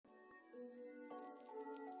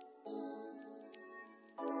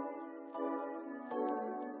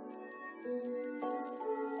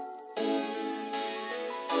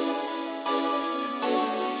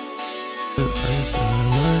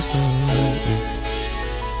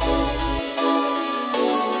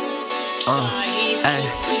Ay,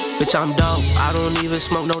 bitch, I'm dope. I don't even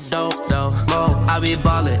smoke no dope, though. I be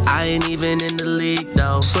ballin', I ain't even in the league,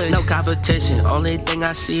 though. No competition, only thing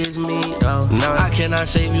I see is me, though. No, I cannot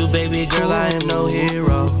save you, baby girl, I am no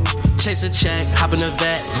hero. Chase a check, hop in the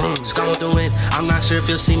vet, going through it. I'm not sure if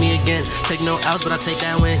you'll see me again. Take no L's, but I take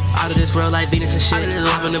that win. Out of this world like Venus and shit.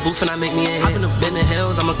 Hop in the booth and I make me a hit. Hop in the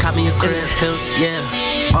hills, I'ma cop me a crib. Yeah,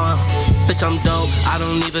 bitch, I'm dope. I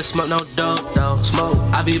don't even smoke no dope, though. Smoke,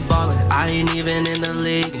 I be ballin'. I ain't even in the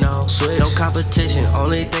league, no. Switch, no competition.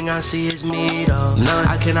 Only thing I see is me, though. None.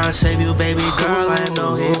 I cannot save you, baby girl. I am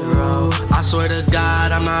no hero. I swear to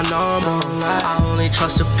God, I'm not normal. I only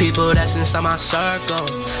trust the people that's inside my circle.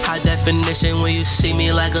 High definition when you see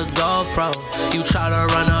me like a GoPro. You try to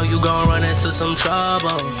run out, you gon' run into some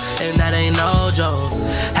trouble. And that ain't no joke.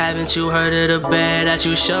 Haven't you heard of the bear that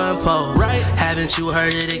you shouldn't post? Right? Haven't you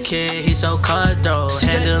heard of the kid? He's so cutthroat.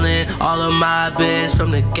 Handling all of my biz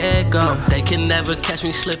from the get-go. They can never catch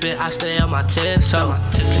me slipping, I stay on my tiptoes.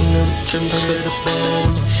 Can never catch me slipping,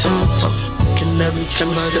 can never catch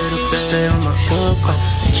me slipping, stay on my show.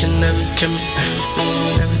 They can never catch me,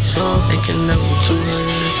 they can never catch me,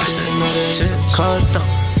 I stay on my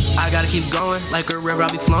tiptoes. I gotta keep going, like a river I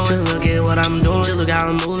be flowing. Just look at what I'm doing, just look how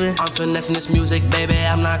I'm moving. I'm finessing this music, baby,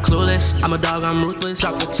 I'm not clueless. I'm a dog, I'm ruthless.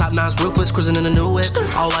 Drop the top, now it's ruthless. Cruising in the new whip,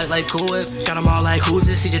 all white like Cool Whip. Got them all like, who's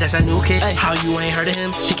this? CJ, that's that new kid. Ay, how you ain't heard of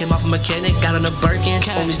him? He came off a mechanic, got on a Birkin.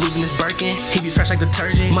 Only losing his Birkin. He be fresh like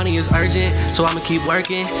detergent. Money is urgent, so I'ma keep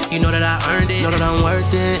working. You know that I earned it, know that I'm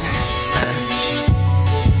worth it.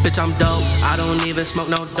 Bitch, I'm dope. I don't even smoke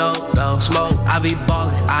no dope, though. Smoke, I be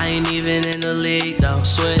ballin'. I ain't even in the league, though.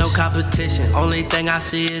 Switch, no competition. Only thing I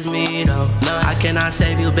see is me, though. None. I cannot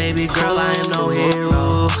save you, baby girl. I am no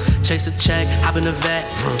hero. Chase a check, hop in the vet,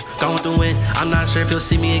 going through it. I'm not sure if you'll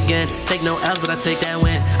see me again. Take no L's, but I take that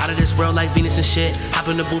win. Out of this world like Venus and shit. Hop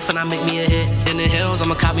in the booth and I make me a hit. In the hills,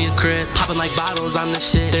 I'ma cop me a crib. Poppin' like bottles, I'm the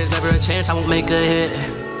shit. There's never a chance I won't make a hit.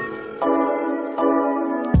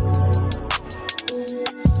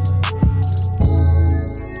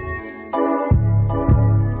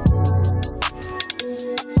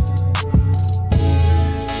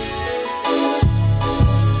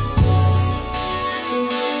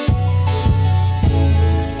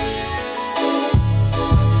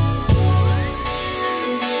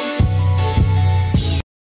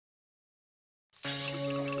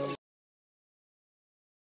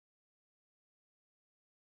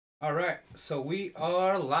 All right, so we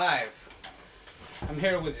are live. I'm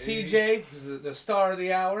here with CJ, who's the star of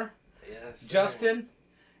the hour. Yes. Justin,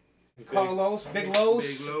 Carlos, Big Los,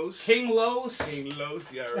 King Los. King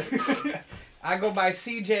Los, yeah, right. I go by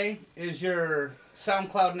CJ. Is your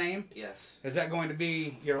SoundCloud name? Yes. Is that going to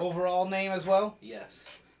be your overall name as well? Yes.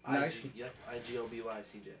 Nice. Yep.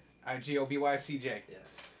 IGOBYCJ. IGOBYCJ. Yes.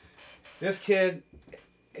 This kid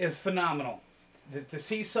is phenomenal. To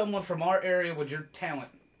see someone from our area with your talent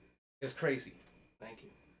is crazy. Thank you.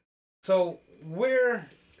 So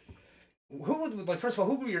first of all,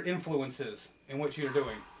 who were your influences in what you're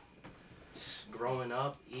doing? Growing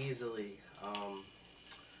up, easily.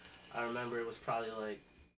 I remember it was probably like,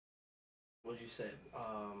 what'd you say?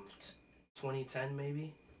 2010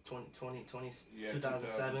 maybe? 2020, Yeah,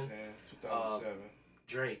 2007. 2007.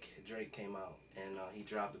 Drake came out and he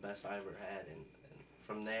dropped the best I ever had, and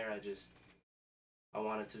from there I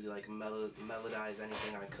wanted to like melodize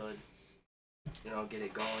anything I could, get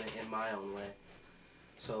it going in my own way.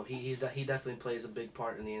 So he definitely plays a big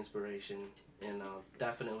part in the inspiration, and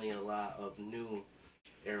definitely a lot of new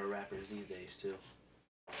era rappers these days too,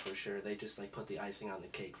 for sure. They just like put the icing on the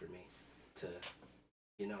cake for me to,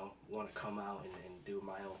 want to come out and do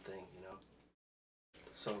my own thing,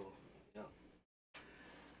 So, yeah.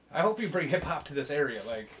 I hope you bring hip-hop to this area.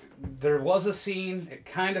 Like, there was a scene, it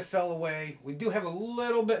kind of fell away. We do have a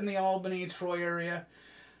little bit in the Albany, Troy area.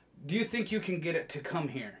 Do you think you can get it to come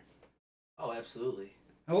here? Oh, absolutely.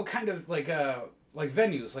 And what kind of, like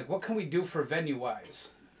venues? Like, what can we do for venue-wise?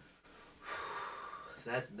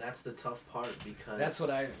 That's the tough part, because... That's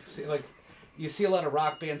what I see. Like, you see a lot of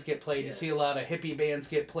rock bands get played. Yeah. You see a lot of hippie bands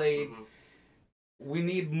get played. Mm-hmm. We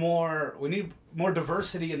need more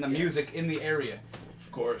diversity in the music in the area.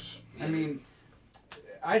 Of course. I mean,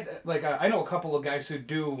 I know a couple of guys who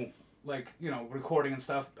do, recording and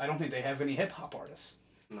stuff. I don't think they have any hip-hop artists.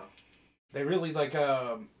 No. They really,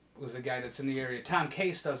 was a guy that's in the area. Tom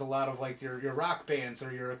Case does a lot of, your rock bands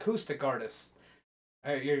or your acoustic artists.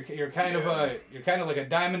 You're kind of like a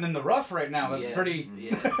diamond in the rough right now. That's pretty.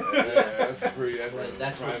 Yeah. That's pretty.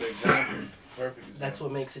 That's prime example. Perfect. That's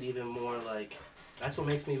what makes it even more That's what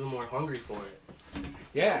makes me even more hungry for it.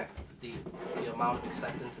 Yeah. The amount of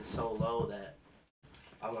acceptance is so low that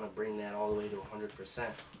I want to bring that all the way to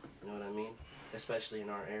 100%. You know what I mean? Especially in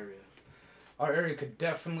our area. Our area could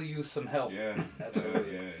definitely use some help. Yeah,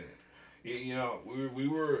 absolutely. You know, we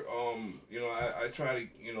were, you know, I try to,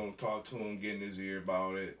 you know, talk to him, get in his ear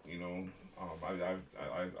about it. You know, I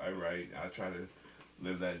write. I try to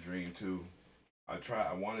live that dream too. I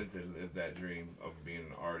wanted to live that dream of being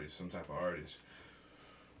an artist, some type of artist.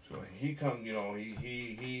 So you know,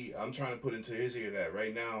 I'm trying to put into his ear that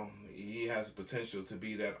right now he has the potential to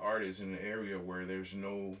be that artist in an area where there's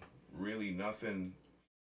really nothing.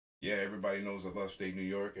 Yeah, everybody knows of upstate New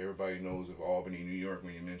York. Everybody knows of Albany, New York.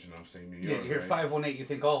 When you mention upstate New York, Yeah, you hear right? 518, you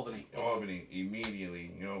think Albany. Albany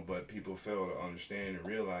immediately, you know, but people fail to understand and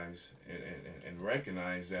realize and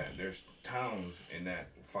recognize that there's towns in that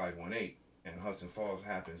 518, and Hudson Falls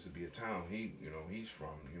happens to be a town he's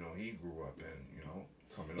from, you know, he grew up in, you know,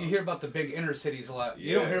 coming up. You hear about the big inner cities a lot.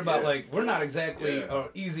 You don't hear about we're not exactly an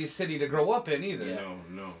easy city to grow up in either.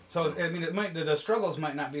 No. So I mean, the struggles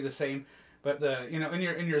might not be the same, but you know, in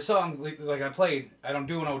your song, like I played, I don't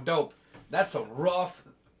do no dope. That's a rough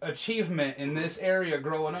achievement in this area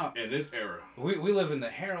growing up. In this era. We live in the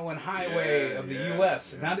heroin highway of the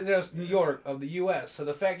U.S., not just New York, of the U.S. So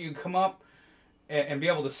the fact you come up and be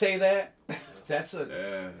able to say that, that's a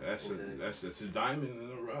diamond in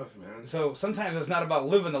the rough, man. So sometimes it's not about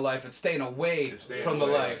living the life; it's staying away from the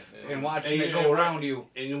life and watching it go around you.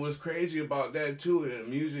 And what's crazy about that too, that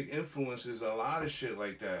music influences a lot of shit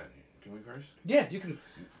like that. Can we curse? Yeah, you can.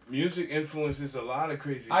 Music influences a lot of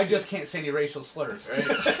crazy shit. I just can't say any racial slurs. Right?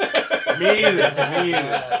 Me either.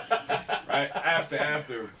 Right?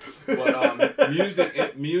 After.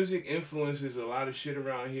 But music influences a lot of shit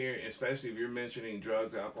around here, especially if you're mentioning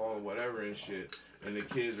drugs, alcohol, whatever and shit, and the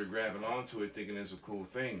kids are grabbing onto it thinking it's a cool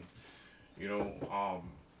thing. You know,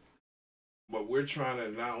 but we're trying to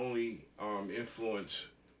not only influence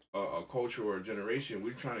a culture or a generation,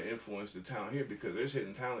 we're trying to influence the talent here because there's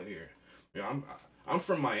hidden talent here. You know, I'm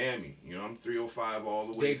from Miami. You know, I'm 305 all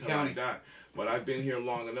the way till I die. But I've been here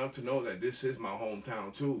long enough to know that this is my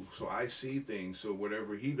hometown too. So I see things. So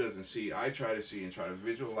whatever he doesn't see, I try to see and try to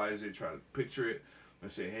visualize it, try to picture it,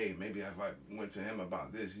 and say, hey, maybe if I went to him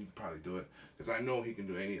about this, he'd probably do it. Because I know he can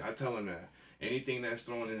do I tell him that anything that's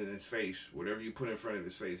thrown in his face, whatever you put in front of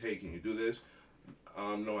his face, hey, can you do this?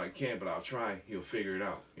 No, I can't, but I'll try. He'll figure it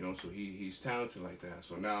out. You know, so he's talented like that.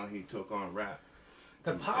 So now he took on rap.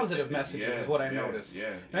 The positive messages is what I noticed.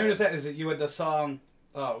 Yeah. I noticed that is that you had the song,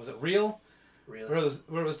 was it Real? Real.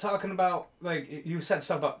 Where it was talking about, like, you said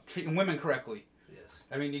stuff about treating women correctly. Yes.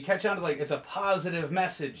 I mean, you catch on to, like, it's a positive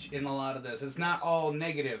message in a lot of this. It's not all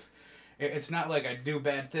negative. It's not like I do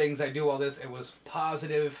bad things, I do all this. It was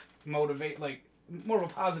positive, motivate, like, more of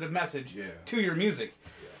a positive message to your music.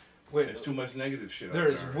 There's too much negative shit.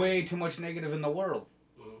 There's way too much negative in the world.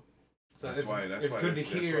 So that's why it's good to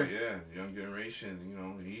hear. Young generation. You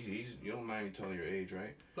know, he's you don't mind me telling your age,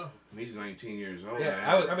 right? No. He's 19 years old. Yeah,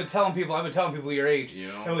 man. I've been telling people your age. You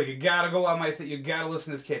know, I'm like, you gotta go out you gotta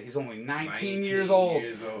listen to this kid. He's only 19 years old.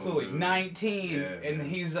 He's only 19, and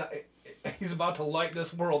he's about to light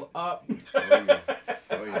this world up. Oh yeah,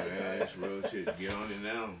 man, it's real shit. Get on it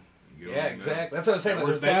now. Yeah, exactly. That's what I'm saying.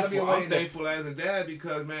 There's gotta be a way. I'm thankful as a dad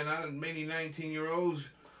because man, many 19-year-olds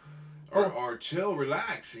are chill,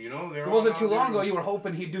 relax. You know, it wasn't too long ago. You were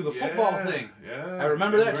hoping he'd do the football thing. Yeah, I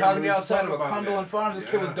remember that talking to you outside of a Cumberland Farms. This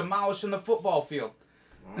kid was demolishing the football field.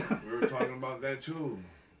 Well, we were talking about that too.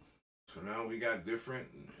 So now we got different,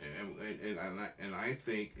 and I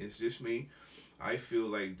think it's just me. I feel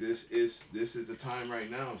like this is the time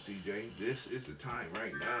right now, CJ. This is the time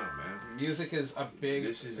right now, man. Music is a big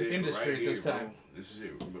industry at this time. This is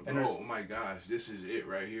it. Oh my gosh, this is it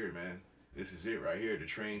right here, man. This is it right here. The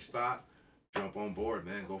train stop, jump on board,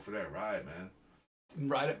 man. Go for that ride, man.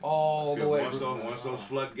 Ride it all the way. Once those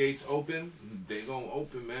floodgates open, they gonna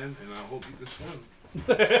open, man. And I hope you can swim.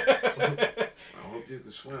 I hope you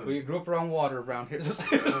can swim. Well, you grew up around water around here.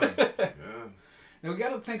 Yeah. Now we got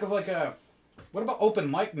to think of like what about open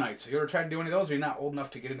mic nights? Have you ever tried to do any of those? Or you're not old enough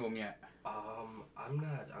to get into them yet? I'm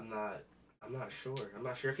not sure. I'm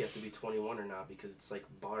not sure if you have to be 21 or not because it's like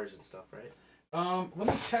bars and stuff, right? Let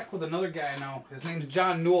me check with another guy I know. His name's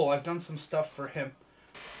John Newell. I've done some stuff for him.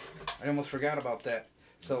 I almost forgot about that.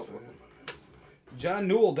 So, John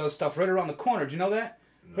Newell does stuff right around the corner. Do you know that?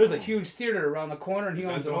 No. There's a huge theater around the corner, and he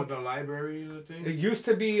owns it. The library thing? It used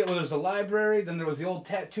to be. Well, there's the library. Then there was the old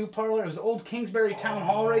tattoo parlor. It was the old Kingsbury Town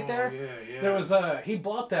Hall right there. Yeah. There was he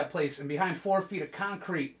bought that place, and behind 4 feet of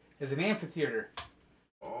concrete is an amphitheater.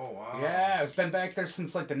 Oh wow! Yeah, it's been back there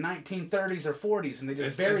since like the 1930s or 40s, and they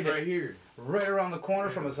just buried it right here, right around the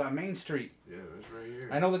corner from us on Main Street. Yeah, that's right here.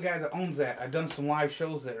 I know the guy that owns that. I've done some live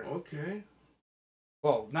shows there. Okay.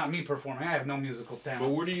 Well, not me performing. I have no musical But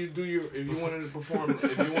talent. where do you do your? If you wanted to perform,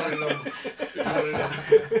 if you wanted to,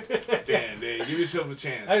 damn, give yourself a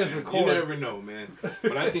chance. I just man. record. You never know, man.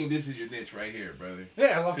 But I think this is your niche right here, brother.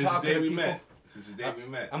 Yeah, I love Since the talking day to we people. met. Since the day we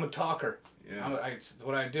met. I'm a talker. Yeah. It's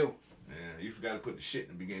what I do. Yeah. You forgot to put the shit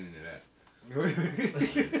in the beginning of that.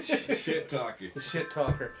 Shit talking. The shit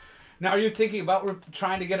talker. Now, are you thinking about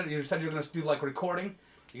trying to get it? You said you're going to do like recording.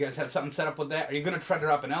 You guys have something set up with that? Are you going to try to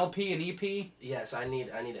drop an LP, an EP? Yes, I need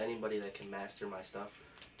anybody that can master my stuff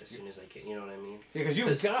as soon as I can. You know what I mean? Yeah, because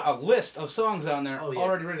you've got a list of songs on there Oh, yeah.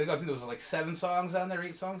 already ready to go. I think there was like 7 songs on there,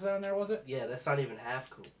 8 songs on there, was it? Yeah, that's not even half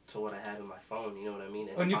to what I have in my phone. You know what I mean?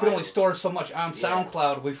 And you can only files. store so much on Yeah.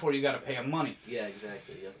 SoundCloud before you got to pay them money. Yeah,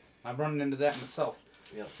 exactly. Yep. I'm running into that myself.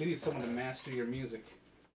 Yep. So you need someone to master your music.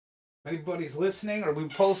 If anybody's listening, or we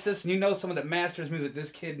post this, and you know someone that masters music,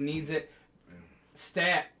 this kid needs it.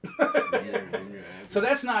 Stat. So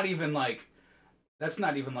that's not even like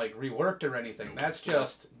reworked or anything. That's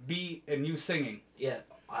just beat and you singing. Yeah,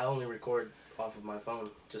 I only record off of my phone,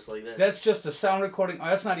 just like this. That's just a sound recording. Oh,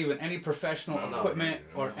 that's not even any professional No, equipment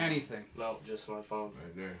no. or anything. No, just my phone.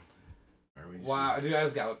 Right there. Right where you Wow, dude, I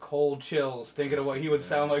just got cold chills thinking of what he would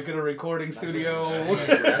sound like in a recording studio.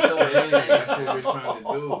 That's what we're trying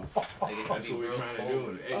to do. Like, it could That's be what we're real trying to cold.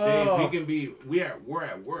 do. Hey, Oh. Dave, he can be. We're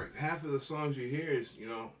at work. Half of the songs you hear is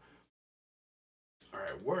are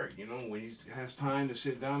at work. When he has time to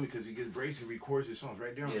sit down because he gets breaks, he records his songs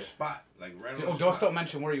right there on the Yeah. spot, like right on Oh, the spot. don't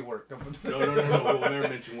mention where you work. No. We'll never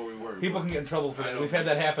mention where we work. People but- can get in trouble for I that. know. We've had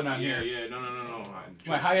that happen on Yeah, here. yeah. No.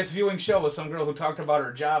 My highest viewing show was some girl who talked about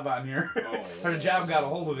her job on here. Oh. Her job got a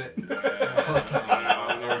hold of it.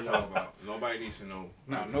 I'll never talk about. Nobody needs to know.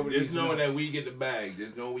 No, nobody Just needs to know know. that we get the bag.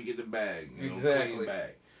 Just know we get the bag. Exactly. Clean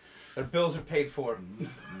bag. Their bills are paid for.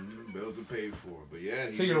 Bills are paid for. But yeah.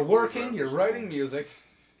 So you're working, you're writing music,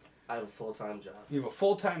 I have a full-time job. you have a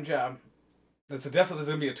full-time job. There's going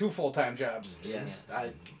to be 2 full-time jobs. Yes.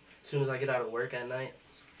 As soon as I get out of work at night,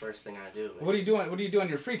 it's the first thing I do. What are you doing? What do you do on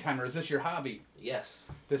your free time, or is this your hobby? Yes.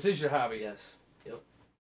 This is your hobby. Yes. Yep.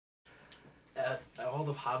 All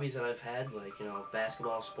the hobbies that I've had, like,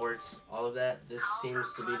 basketball, sports, all of that, this seems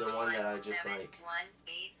to be the one that I just like.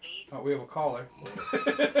 Oh, we have a caller.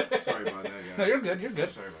 Sorry about that, guys. No, you're good. You're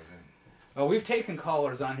good. Sorry about that. Oh, we've taken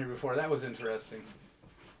callers on here before. That was interesting.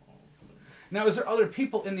 Now, is there other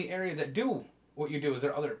people in the area that do what you do? Is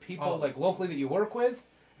there other people like locally that you work with?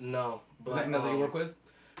 No, but That you work with?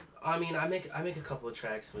 I mean, I make a couple of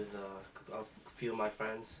tracks with a few of my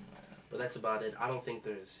friends, but that's about it. I don't think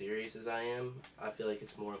they're as serious as I am. I feel like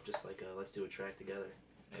it's more of just like let's do a track together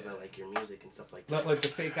because I like your music and stuff like that. Like the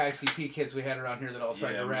fake ICP kids we had around here that all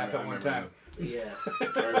tried to rap at one time. Yeah.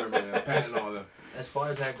 I remember that. Patting all the. As far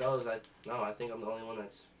as that goes, I think I'm the only one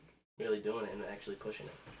that's really doing it and actually pushing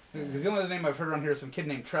it. Because the only other name I've heard around here is some kid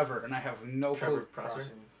named Trevor, and I have no Trevor clue. Prosser.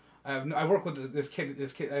 I work with this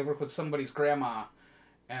kid. I work with somebody's grandma,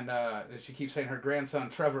 and she keeps saying her grandson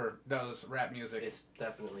Trevor does rap music. It's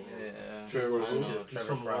definitely him. Yeah. Trevor who? He's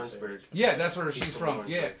from Lawrenceburg. Yeah, that's where He's she's from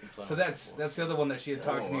from. Yeah, so that's the other one that she had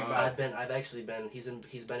talked to me wow. about. I've actually been. He's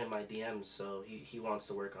been in my DMs, so he wants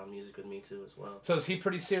to work on music with me too as well. So is he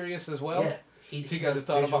pretty serious as well? Yeah. So you He guys does have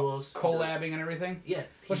thought about visuals, he does- collabing and everything? Yeah.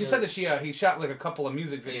 Well, she said that he shot like a couple of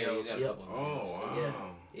music Yeah, videos. he's got a Yep. couple of Oh videos.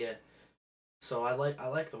 wow. Yeah. So I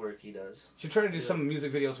like the work he does. She tried to do Yeah. some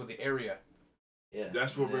music videos with the area, Yeah.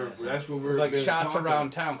 That's what we're. Yeah, so- That's what we're. like been shots talking.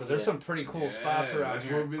 around town, because there's Yeah. some pretty cool Yeah, spots around that's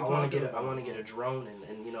here. what we've been I want to talking get about. a drone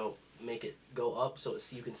and make it go up so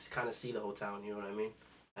you can kind of see the whole town. You know what I mean?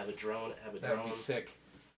 Have a drone. That'd be sick.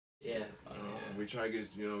 Yeah. We try to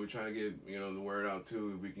get the word out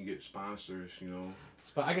too. If we can get sponsors,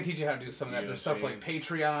 But I can teach you how to do some of that. You know There's what stuff I'm like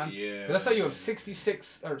Patreon. Yeah. 'Cause that's how you have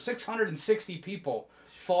 660 people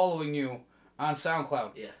following you on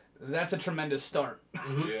SoundCloud. Yeah. That's a tremendous start.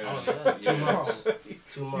 Mhm. Yeah. Oh, yeah. 2 months. 2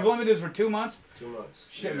 months. You've only been doing this for 2 months? 2 months.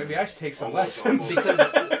 Shit, Yeah. maybe I should take some Almost, lessons. almost.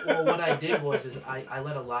 Because what I did was I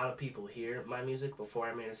let a lot of people hear my music before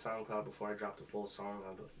I made a SoundCloud, before I dropped a full song.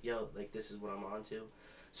 I'm like, yo, like this is what I'm on to.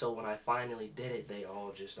 So when I finally did it, they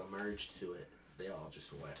all just emerged to it. They all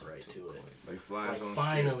just went right to it. Like flies Like on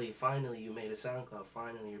finally you made a SoundCloud.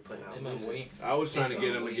 Finally you're putting out They've been music. waiting. shit. I was trying to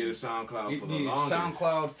get them to get a SoundCloud You for the need a longest.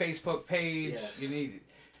 SoundCloud, Facebook page. Yes. You need.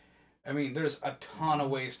 I mean, there's a ton of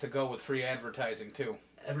ways to go with free advertising too.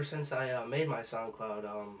 Ever since I made my SoundCloud,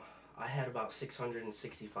 I had about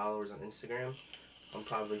 660 followers on Instagram. I'm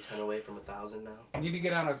probably 10 away from 1,000 now. You need to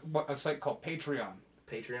get on a site called Patreon.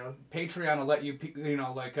 Patreon. Patreon will let you,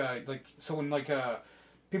 so when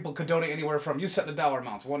people could donate anywhere from, you set the dollar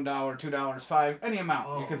amounts, $1, $2, $5, any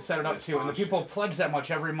amount you can set it up to, and the people pledge that much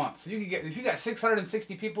every month. So you can get, if you got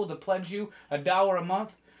 660 people to pledge you $1 a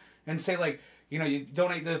month, and say like, you know, you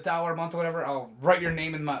donate this $1 a month or whatever, I'll write your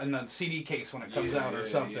name in the CD case when it comes out or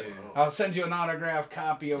something. Yeah. I'll send you an autographed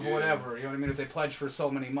copy of whatever, you know what I mean, if they pledge for so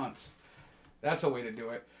many months. That's a way to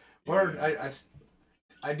do it. Or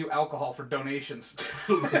I do alcohol for donations.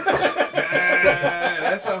 You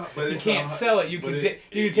can't sell it. You can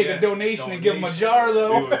take a donation and give them a jar,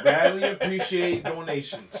 though. We would gladly appreciate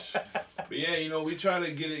donations. But yeah, you know, we try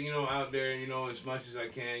to get it, you know, out there, you know, as much as I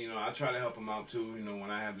can. You know, I try to help them out too, you know,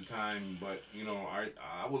 when I have the time. But you know, I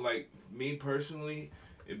would like, me personally,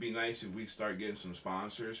 it'd be nice if we start getting some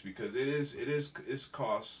sponsors, because it's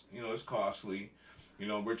costly. You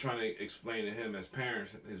know, we're trying to explain to him as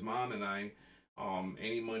parents, his mom and I.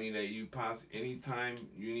 Any money that anytime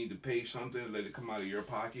you need to pay something, let it come out of your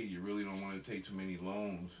pocket. You really don't want to take too many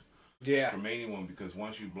loans from anyone, because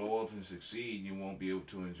once you blow up and succeed, you won't be able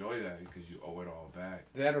to enjoy that because you owe it all back.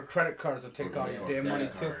 That or credit cards will take all your damn money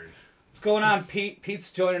too. What's going on, Pete? Pete's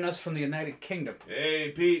joining us from the United Kingdom. Hey,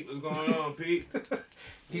 Pete. What's going on, Pete?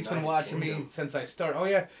 Pete's been watching me since I started. Oh,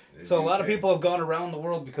 yeah. So a lot of people have gone around the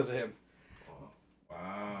world because of him.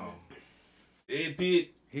 Wow. Hey,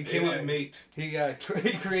 Pete. He came up, mate. He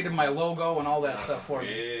created my logo and all that stuff for me.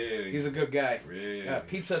 Really? He's a good guy. Really?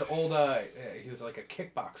 Pete's an old, he was like a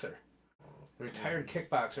kickboxer. A retired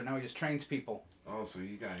kickboxer. Now he just trains people. Oh, so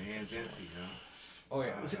you got hands and feet, huh? Oh,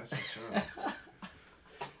 yeah. Wow, that's what's up.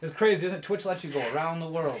 It's crazy, isn't it? Twitch lets you go around the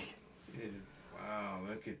world. Wow,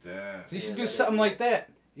 look at that. So you should do something like that.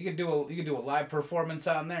 You could do a live performance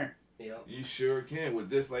on there. Yeah. You sure can with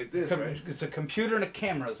this like this, right? It's a computer and a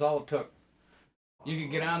camera is all it took. You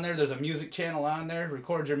could get on there. There's a music channel on there.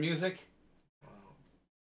 Record your music. Wow.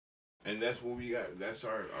 And that's what we got. That's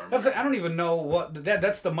our I don't even know what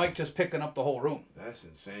that's the mic just picking up the whole room. That's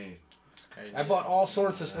insane. Crazy. I bought all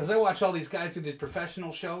sorts of stuff. I watch all these guys do these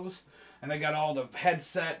professional shows, and they got all the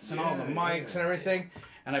headsets and all the mics and everything.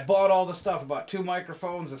 And I bought all the stuff. I bought 2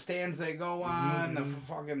 microphones, the stands they go on, the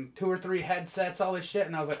fucking 2 or 3 headsets, all this shit.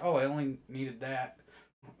 And I was like, oh, I only needed that.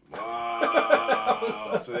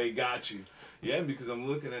 Wow. So they got you. Yeah, because I'm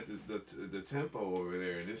looking at the tempo over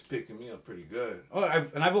there, and it's picking me up pretty good. Oh,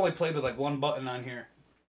 I've only played with like 1 button on here.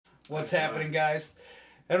 What's happening, guys?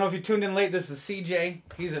 I don't know if you tuned in late. This is CJ.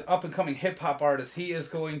 He's an up and coming hip hop artist. He is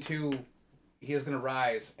going to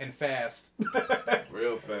rise and fast.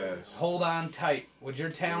 Real fast. Hold on tight. With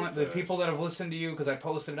your talent, the people that have listened to you, because I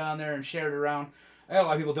posted it on there and shared it around. A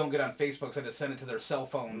lot of people don't get on Facebook, so I just send it to their cell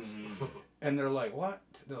phones. Mm-hmm. And they're like, what?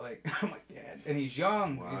 They're like, I'm like, yeah. And he's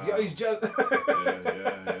young. Wow. He's just...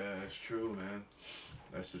 yeah, that's true, man.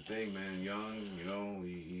 That's the thing, man. Young, you know,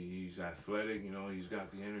 he's athletic, you know, he's got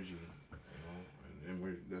the energy, you know,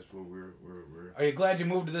 and that's what we're. Are you glad you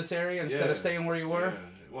moved to this area instead of staying where you were? Yeah.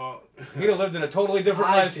 Well, he'd have lived in a totally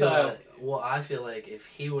different lifestyle. I feel like if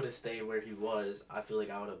he would have stayed where he was, I feel like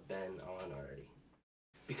I would have been on already.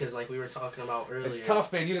 Because like we were talking about earlier. It's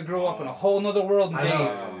tough, man. You'd have grew up in a whole nother world in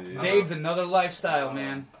Dade. Dade's another lifestyle,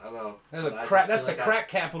 man. I know. That's the crack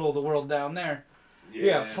capital of the world down there. Yeah. You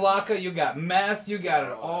got Flocka, you got meth, you got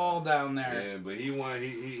it all down there. Yeah, but he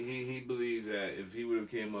believes that if he would have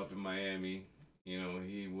came up in Miami, you know,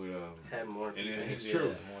 he would have had more. And it's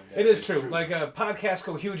true. It is true. Like podcasts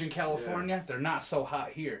go huge in California. They're not so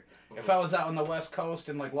hot here. If I was out on the West Coast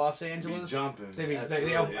in like Los Angeles,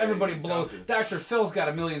 everybody blow. Dr. Phil's got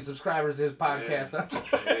 1 million subscribers to his podcast.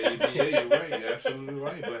 Yeah, you're right. You're absolutely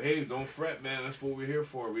right. But hey, don't fret, man. That's what we're here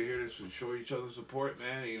for. We're here to show each other support,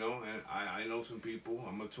 man. You know, and I know some people.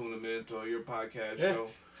 I'm gonna tune them in to your podcast show.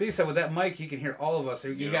 See, so with that mic, you can hear all of us.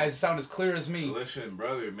 You guys sound as clear as me. Listen,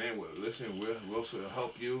 brother, man. We'll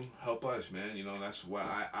help you, help us, man. You know, that's what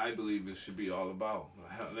I believe this should be all about.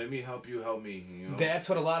 Let me help you, help me. You know. That's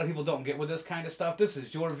what a lot of people don't get with this kind of stuff. This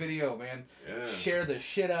is your video, man. Yeah. Share the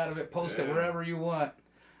shit out of it. Post it wherever you want.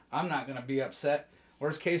 I'm not gonna be upset.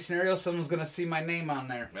 Worst case scenario, someone's gonna see my name on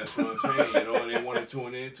there. That's what I'm saying. You know, and they want to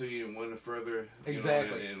tune into you and want to further.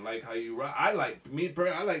 Exactly. And like how you rock. I like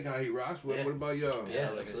how he rocks. What about y'all? Yeah,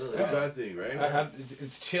 absolutely. That's what I think, right?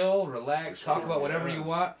 It's chill, relax, talk about whatever you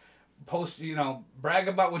want. Post, brag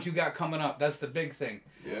about what you got coming up. That's the big thing.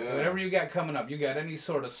 Yeah. Whatever you got coming up. You got any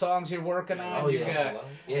sort of songs you're working on? Oh yeah.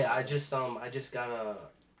 Yeah, I just got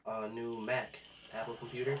a new Mac, Apple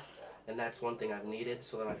computer. And that's one thing I've needed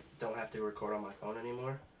so that I don't have to record on my phone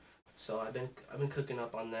anymore. So I've been cooking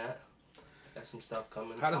up on that. Got some stuff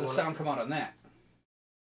coming. How does the sound come out on that?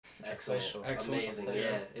 Excellent. Amazing.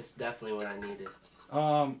 Yeah, it's definitely what I needed.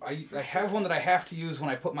 I have one that I have to use when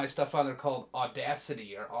I put my stuff on there called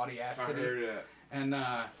Audacity or Audacity. I heard that. and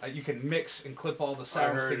you can mix and clip all the I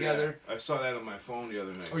sounds heard together. that. I saw that on my phone the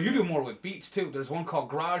other night. Or you do more with beats too. There's one called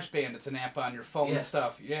GarageBand. It's an app on your phone Yeah. and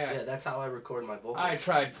stuff. Yeah. Yeah, that's how I record my vocals. I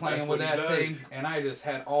tried playing That's with what he that does. thing, and I just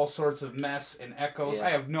had all sorts of mess and echoes. Yeah. I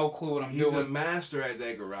have no clue what I'm He's a doing. master at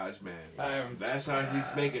that garage band. That's how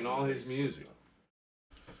he's making all his music.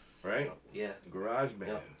 Right? Yeah, Garage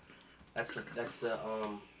band. Yep. that's the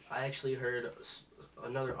I actually heard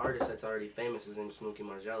another artist that's already famous. His name's Smokey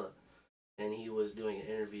Margella, and he was doing an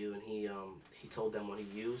interview, and he told them what he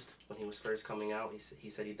used when he was first coming out. He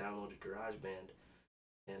said he downloaded GarageBand,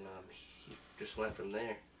 and he just went from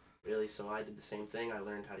there. Really, so I did the same thing. I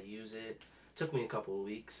learned how to use it. Took me a couple of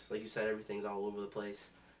weeks. Like you said, everything's all over the place.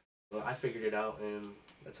 But I figured it out, and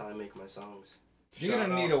that's how I make my songs. You're Shout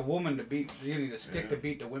gonna need out. a woman to beat. You need a stick to Yeah.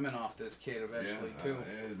 beat the women off this kid eventually too.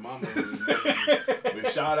 His mama was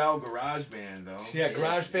but shout out Garage Band though. Yeah, Yeah.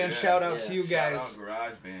 GarageBand. Yeah. Shout out Yeah. to you guys. Shout out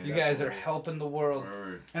Garage Band. You guys are helping the world,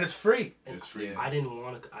 Word. and it's free. And It's free. I didn't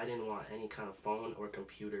want any kind of phone or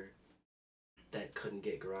computer that couldn't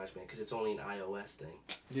get GarageBand because it's only an iOS thing.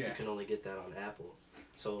 Yeah. You can only get that on Apple.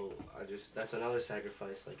 So that's another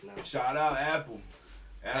sacrifice. Like now, Shout out Apple.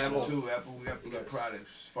 Apple Apple. too. Apple, we got good Yes.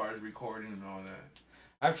 products as far as recording and all that.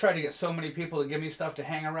 I've tried to get so many people to give me stuff to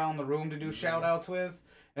hang around the room to do shout outs with.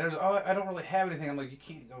 And it was, oh, I don't really have anything. I'm like, you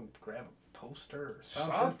can't go grab a poster or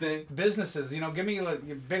something. Something. Businesses, give me like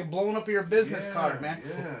your big blowing up your business Yeah, card, man.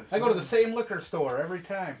 Yeah. I go to the same liquor store every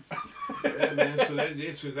time. Yeah, man.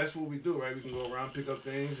 So that's what we do, right? We can go around, pick up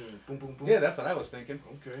things, and boom, boom, boom. Yeah, that's what I was thinking.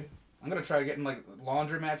 Okay. I'm gonna try getting like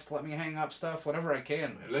laundromats to let me hang up stuff, whatever I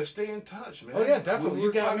can. Let's stay in touch, man. Oh, yeah, definitely. We You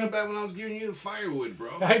were got talking me. about when I was giving you the firewood,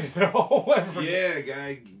 bro. I know. I forget. Yeah,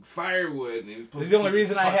 guy, firewood. And he was supposed It's to the only keep in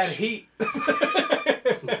reason I had touch. heat.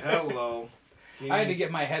 Hello. I had to get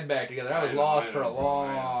my head back together. I was I know, lost I for a know, bro, I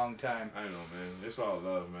know. long time. I know, man. It's all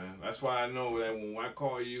love, man. That's why I know that when I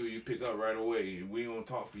call you, you pick up right away. We don't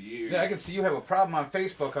talk for years. Yeah, I can see you have a problem on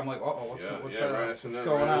Facebook. I'm like, oh, what's right. what's That's what's another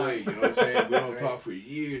going right on? away. You know what I'm saying? We don't Right. talk for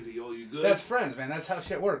years. Yo, you good? That's friends, man. That's how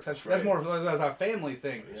shit works. That's right. more of that's a family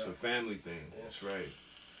thing. It's a family thing. That's right.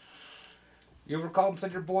 You ever called and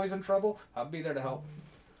said your boy's in trouble? I'll be there to help.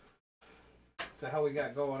 What the hell we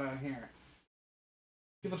got going on here?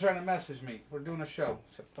 People trying to message me. We're doing a show.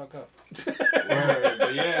 Shut the fuck up. Word.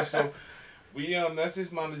 But yeah, so we that's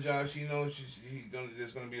his mama job. She knows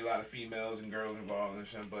there's gonna be a lot of females and girls involved and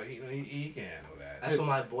shit, but he can handle that. that's when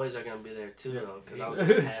my boys are gonna be there too, though, because I was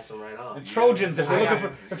just pass them right off. The Trojans, if you're I looking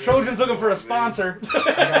got- for the Trojans looking for a sponsor.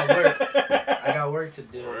 I got work to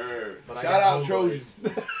do. Word. But I Shout got out homeboys. Trojans.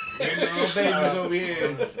 Bring your little babies over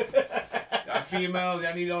here. Y'all females,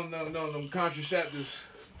 y'all need them contraceptives.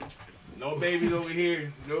 No babies over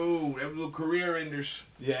here. No, them little career enders.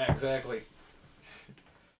 Yeah, exactly.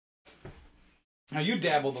 Now you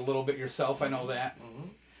dabbled a little bit yourself, I know that. Mm-hmm.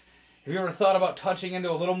 Have you ever thought about touching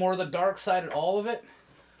into a little more of the dark side at all of it?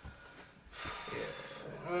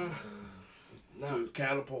 To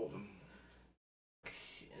catapult them.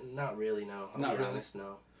 Not really, no. I'll Not be really? honest,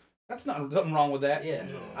 no. That's not something wrong with that. Yeah,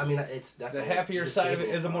 No. I mean, it's The definitely... happier just side of it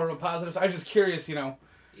gave me is a a more of a positive. I was just curious, you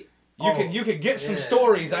Oh, could get some yeah,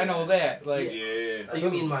 stories. I yeah. know that. Like, Yeah. Oh, you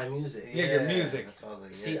mean my music? Yeah, your music. That's what I was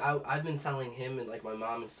like, See, yeah. I've been telling him and like my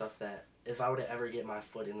mom and stuff that if I were to ever get my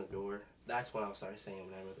foot in the door, that's when I'll start saying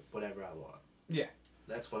whatever I want. Yeah.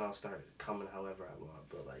 That's when I'll start coming however I want.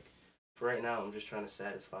 But like, for right now, I'm just trying to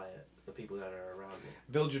satisfy the people that are around me.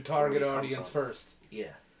 build your target Where you come audience from. first. Yeah.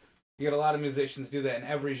 You get a lot of musicians do that in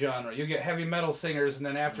every genre. You get heavy metal singers, and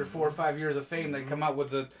then after 4 or 5 years of fame, they come out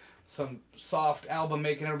with some soft album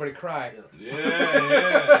making everybody cry.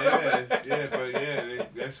 Yeah, but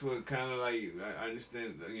that's what kind of like I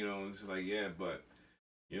understand. It's like but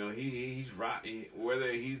he's right.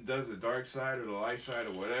 Whether he does the dark side or the light side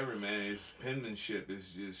or whatever, man, his penmanship is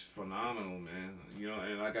just phenomenal, man.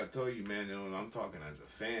 And like I told you, man, I'm talking as a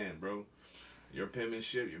fan, bro. Your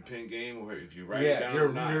penmanship, your pen game, or if you write it down or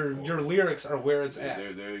not. your lyrics are where it's at.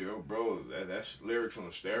 They're bro. That's lyrics on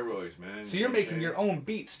steroids, man. So you're making your own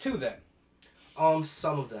beats too, then.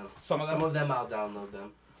 Some of them. Some of them? Some of them I'll download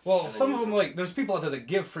them. Well, And then some of use them them. there's people out there that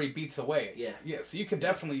give free beats away. Yeah. Yeah. So you can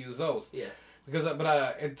definitely use those. Yeah. Because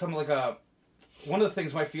it's something like one of the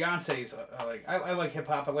things my fiance's like. I like hip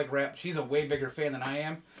hop. I like rap. She's a way bigger fan than I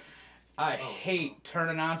am. I hate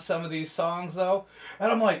turning on some of these songs though, and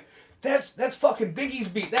I'm like. That's fucking Biggie's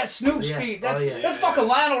beat. That's Snoop's Yeah. beat. Oh, That's yeah. that's fucking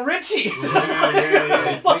Lionel Richie.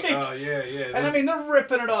 Yeah. Like, Yeah. and I mean, they're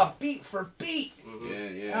ripping it off beat for beat. Mm-hmm.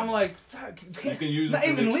 And I'm like, You can use not it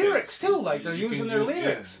for even mixtapes. lyrics too. Like they're You can using their use-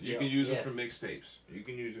 lyrics. You can use Yeah. it for mixtapes. You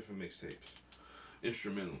can use it for mixtapes,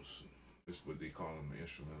 instrumentals. It's what they call them,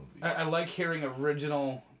 instrumental beats. I like hearing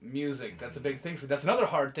original music. That's a big thing for. That's another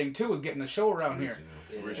hard thing too with getting a show around here.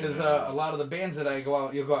 Is a lot of the bands that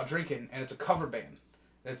you'll go out drinking, and it's a cover band.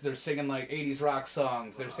 They're singing like 80s rock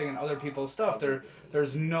songs. They're singing other people's stuff.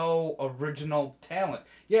 There's no original talent.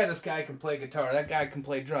 Yeah, this guy can play guitar. That guy can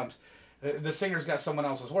play drums. The singer's got someone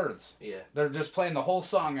else's words. Yeah. They're just playing the whole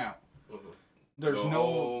song out. There's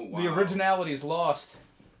the originality is lost.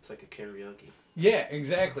 It's like a karaoke. Yeah,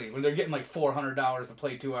 exactly. When they're getting like $400 to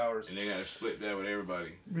play 2 hours. And they gotta split that with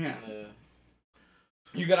everybody. Yeah.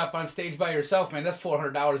 You got up on stage by yourself, man. That's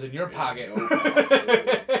 $400 in your pocket. No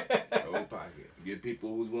pocket. Get people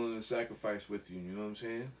who's willing to sacrifice with you. You know what I'm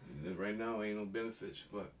saying? Right now, ain't no benefits,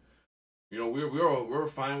 but you know we're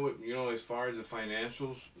fine with, you know, as far as the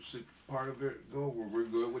financials part of it go. We're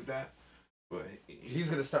good with that. But he's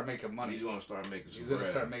gonna start making money. He's gonna start making some. He's gonna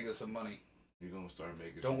start making some money. You're gonna start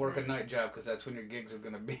making. Don't work a night job, because that's when your gigs are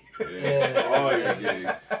gonna be. Yeah. All your gigs.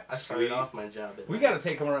 I started off my job. We gotta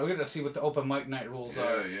take them around. We gotta see what the open mic night rules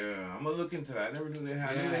are. Yeah. I'm gonna look into that. I never knew they had.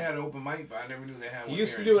 I knew they had an open mic, but I never knew they had one. He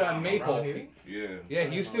used to do it on Maple. Yeah. Yeah,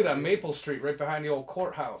 he used to do it on Maple Street, right behind the old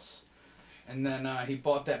courthouse. And then he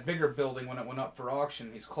bought that bigger building when it went up for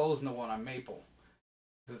auction. He's closing the one on Maple.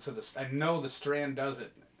 So I know the Strand does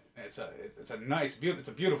it. It's a nice, it's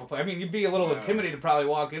a beautiful place. I mean, you'd be a little intimidated to probably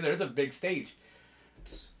walk in there. It's a big stage.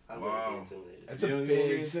 I wouldn't be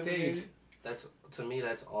intimidated. It's a big stage. To me,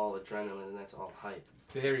 that's all adrenaline and that's all hype.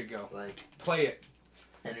 There you go. Like, play it.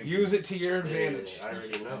 Use it to your advantage. I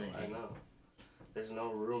already know. I know. There's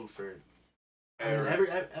no room for.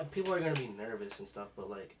 People are gonna be nervous and stuff, but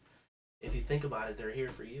like, if you think about it, they're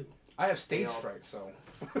here for you. I have stage fright, so.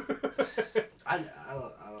 I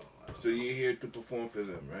don't. So you're here to perform for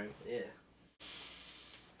them, right? Yeah.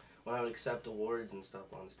 When I would accept awards and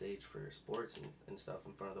stuff on stage for sports and stuff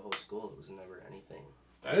in front of the whole school, it was never anything.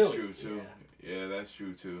 That's really? True too. Yeah, that's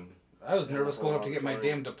true too. I was nervous going up to get my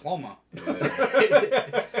damn diploma.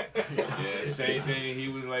 Yeah. Yeah, same thing. He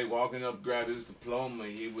was like walking up, grabbed his diploma.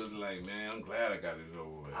 He was like, "Man, I'm glad I got this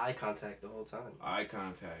over with." Eye contact the whole time. Eye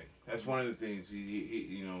contact. That's one of the things. He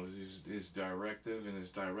you know, his directive and his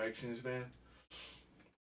directions, man.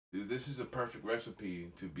 This is a perfect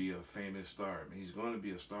recipe to be a famous star. I mean, he's going to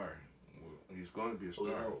be a star. He's going to be a star.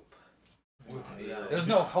 We hope. There's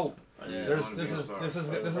no hope. This is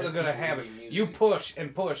gonna happen. You push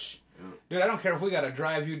and push. Dude, I don't care if we gotta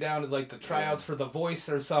drive you down to like the tryouts for The Voice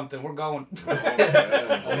or something. We're going.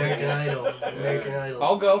 American Idol. American Idol.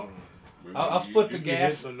 I'll go. I'll split the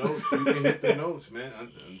gas. You can hit the notes, man.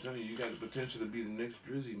 I'm telling you, you got the potential to be the next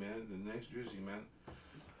Drizzy, man. The next Drizzy, man.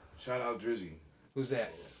 Shout out Drizzy. Who's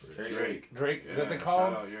that? Drake. Drake? Yeah, Is that they call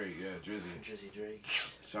him? Shout out Drake, yeah, Drizzy. Drake.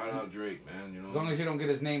 Shout out Drake, man. You know. As long as you don't get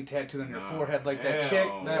his name tattooed on your forehead like that chick,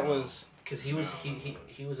 that was. Cause he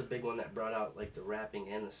was a big one that brought out like the rapping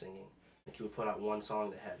and the singing. Like he would put out one song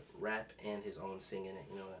that had rap and his own sing in it.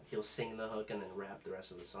 You know, he'll sing the hook and then rap the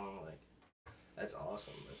rest of the song. Like, that's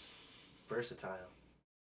awesome. That's versatile.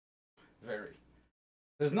 Very.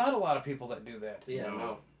 There's not a lot of people that do that. Yeah,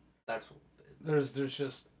 no. That's. There's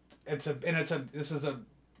just this is a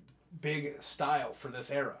big style for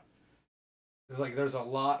this era. There's a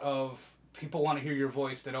lot of people want to hear your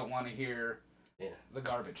voice. They don't want to hear the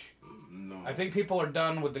garbage. No. I think people are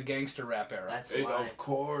done with the gangster rap era. That's why. Of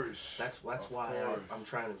course. That's why I'm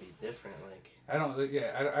trying to be different. Like. I don't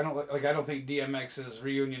think DMX's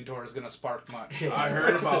reunion tour is gonna spark much. I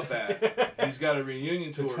heard about that. He's got a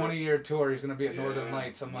reunion tour. The 20-year tour. He's gonna be at Northern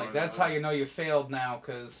Lights. I'm like, that's how you know you failed now,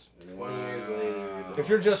 because 20 years later. If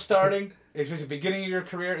you're just starting, if it's the beginning of your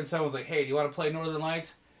career, and someone's like, "Hey, do you want to play Northern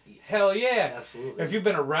Lights?" Hell yeah! Absolutely. If you've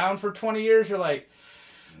been around for 20 years, you're like,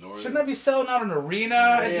 shouldn't I be selling out an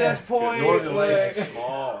arena at this point? Northern Lights is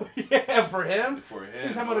small. Yeah, for him. For him.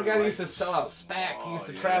 You're talking about a guy that used to sell out SPAC. He used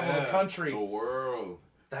to travel the country. The world.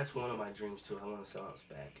 That's one of my dreams too. I want to sell out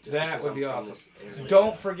SPAC. That would be awesome.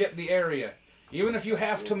 Don't forget the area. Even if you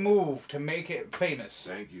have to move to make it famous.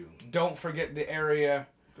 Thank you. Don't forget the area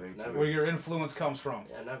where your influence comes from.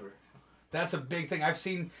 Yeah, never. That's a big thing. I've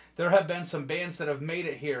seen there have been some bands that have made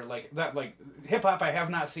it here, like hip hop. I have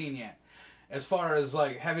not seen yet. As far as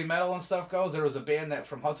like heavy metal and stuff goes, there was a band that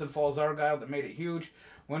from Hudson Falls, Argyle, that made it huge.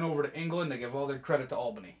 Went over to England. They give all their credit to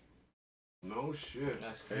Albany. No shit.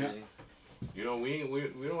 That's crazy. Yeah. You know, we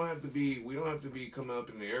don't have to be coming up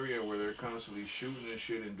in the area where they're constantly shooting and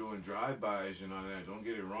shit and doing drive-bys and all that. Don't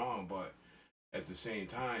get it wrong, but at the same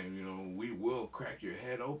time, you know, we will crack your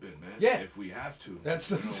head open, man. Yeah. If we have to. That's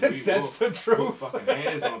that's the truth. Put fucking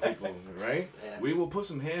hands on people, right? Yeah. We will put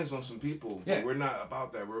some hands on some people. Yeah. But we're not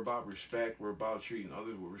about that. We're about respect. We're about treating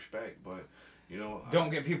others with respect. But You know, Don't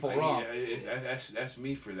get people wrong. That's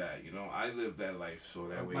me for that. You know, I live that life so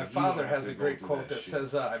that way. My you father don't have has to a go great through quote that shit.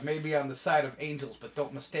 says, "I may be on the side of angels, but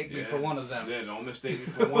don't mistake me for one of them." Yeah, don't mistake me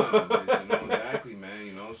for one. You know, exactly, man.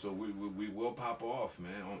 You know, so we will pop off,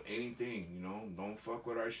 man, on anything. You know, don't fuck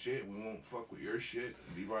with our shit. We won't fuck with your shit.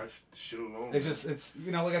 Leave our shit alone. It's man. just, it's,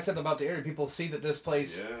 you know, like I said about the area, people see that this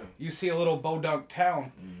place, Yeah. you see a little Bodunk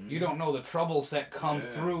town, Mhm. you don't know the troubles that come Yeah,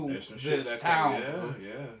 through there's some shit this that town.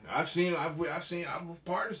 I've seen, I'm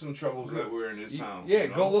part of some troubles that we're in this town. Yeah, you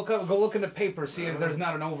know? go look in the paper, see if there's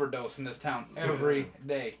not an overdose in this town every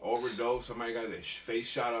day. Overdose, somebody got their face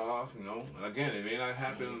shot off, you know. And again, it may not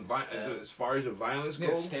happen as far as the violence Yeah,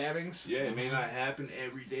 goes. stabbings. Yeah, it may not happen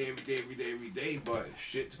every day, but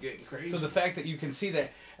shit's getting crazy. So the fact that you can see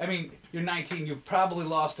that, I mean, you're 19, you've probably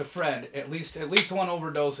lost a friend, at least one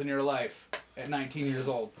overdose in your life at 19 years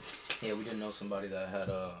old. Yeah, we didn't know somebody that had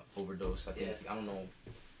a overdose. I think I don't know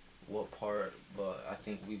what part, but I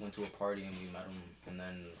think we went to a party and we met him, and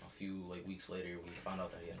then a few weeks later we found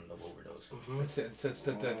out that he had an overdose.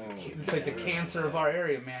 It's like the cancer of our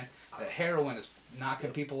area, man. The heroin is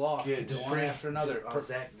knocking people off, one after another.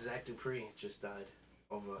 Zach Dupree just died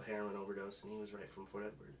of a heroin overdose, and he was right from Fort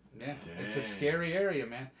Edward. Yeah, it's a scary area,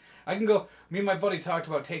 man. I can go. Me and my buddy talked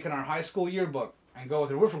about taking our high school yearbook and go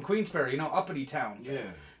through. We're from Queensbury, you know, uppity town. Yeah.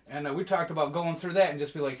 And we talked about going through that and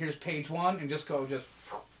just be like, here's page 1, and just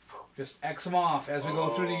X them off as we go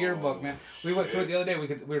through the yearbook, man. We went through it the other day.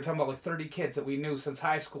 We were talking about like 30 kids that we knew since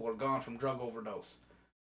high school are gone from drug overdose.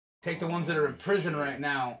 Take the ones that are in prison right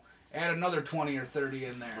now. Add another 20 or 30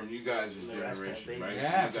 in there. From you guys' generation, right?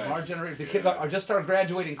 Yeah, from our generation. The kids are just our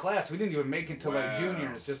graduating class. We didn't even make it to like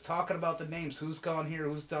juniors. Just talking about the names, who's gone here,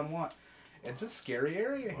 who's done what. It's a scary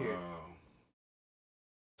area here.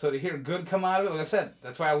 So to hear good come out of it, like I said,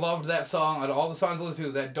 that's why I loved that song. Out of all the songs I listened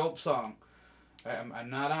to, that dope song. I'm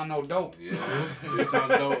not on no dope. Yeah, it's on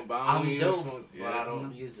dope, but I don't I'm use dope, one. but I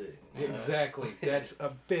don't use it. Exactly. That's a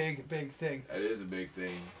big, big thing. That is a big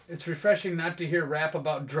thing. It's refreshing not to hear rap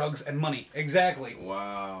about drugs and money. Exactly.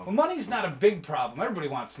 Wow. Well, money's not a big problem. Everybody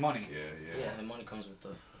wants money. Yeah. Yeah, the money comes with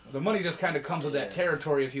The money just kind of comes with that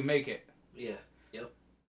territory if you make it. Yeah.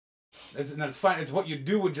 That's fine. It's what you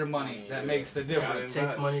do with your money that makes the difference. It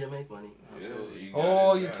takes money to make money.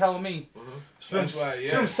 Oh, you're telling me. That's why,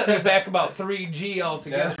 So I'm setting back about 3G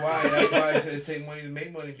altogether. That's why I said take money to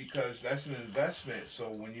make money, because that's an investment. So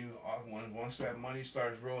once that money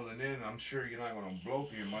starts rolling in, I'm sure you're not going to blow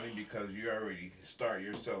through your money because you already start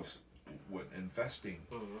yourself with investing.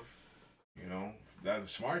 You know, that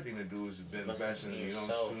smart thing to do is invest in, you know,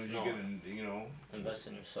 as soon as you get in, you know, invest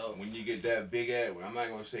in yourself. When you get that big ass, I'm not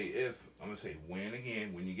going to say if, I'm going to say when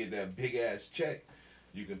again, when you get that big ass check,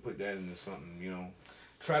 you can put that into something, you know.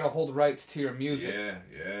 Try to hold rights to your music.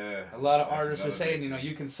 Yeah. A lot of artists are saying, you know,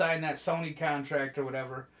 you can sign that Sony contract or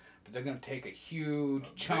whatever, but they're going to take a huge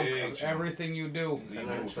chunk of everything you do. Leave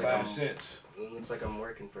you with 5 cents. It's like I'm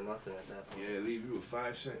working for nothing at that point. Yeah, leave you with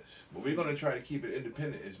 5 cents. But we're going to try to keep it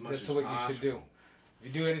independent as much as possible. That's what you should do. If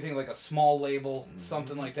you do anything like a small label,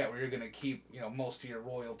 something like that, where you're going to keep, you know, most of your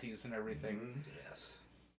royalties and everything. Yes.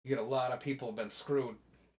 You get a lot of people have been screwed.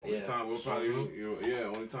 Only time we'll probably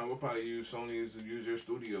use Sony is to use their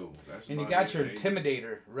studio. And you got your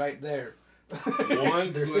Intimidator right there.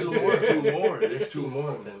 One, there's two more. There's two more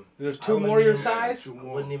of them. There's two more your size? I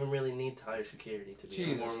wouldn't even really need higher security to be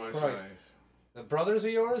Jesus honest. Christ. The brothers are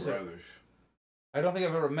yours? Brothers. I don't think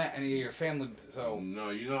I've ever met any of your family, so... No,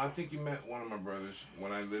 you know, I think you met one of my brothers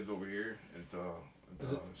when I lived over here at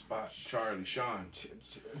the spot, Charlie, Sean.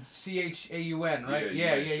 C-H-A-U-N, right?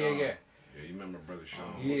 Yeah. Yeah, you remember brother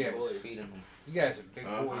Sean. Yeah. Feeding them. You guys are big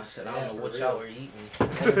boys. I said, I don't know what y'all were eating.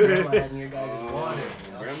 Your guys' water.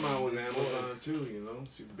 Grandma was Amazon too, you know.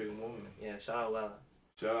 She's a big woman. Yeah, shout out Lala.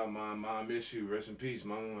 Shout out, Mom. I miss you. Rest in peace,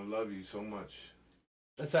 Mom. I love you so much.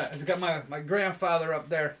 That's right. It's got my grandfather up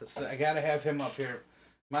there. I gotta have him up here.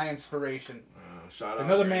 My inspiration. Shout out.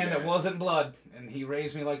 Another man that wasn't blood, and he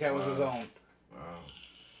raised me like I was his own. Wow.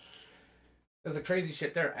 There's a crazy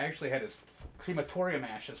shit there. I actually had his crematorium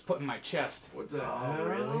ashes put in my chest. What the hell?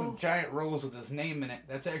 Really? Giant rose with his name in it.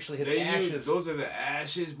 That's actually his ashes. Those are the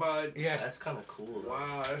ashes, bud? Yeah. That's kind of cool. Though.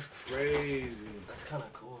 Wow, that's crazy. That's kind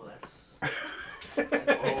of cool.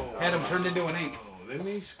 Had him turned into an ink.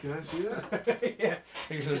 Can I see that? Yeah.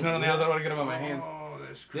 There's none of the others. I want to get them on my hands. Oh,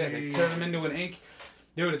 that's crazy. Yeah, they turn them into an ink.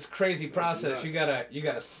 Dude, it's a crazy process. You gotta.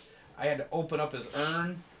 I had to open up his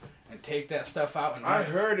urn and take that stuff out and I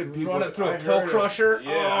heard of people run it through a pill crusher.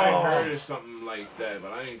 I heard of something like that,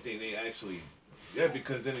 but I didn't think they actually. Yeah,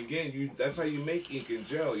 because then again, that's how you make ink and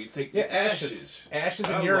gel. You take the ashes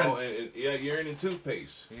and urine. Urine and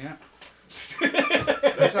toothpaste. Yeah.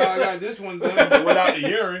 That's how I got this one done, but without the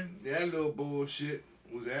urine. That little bullshit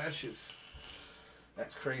was ashes.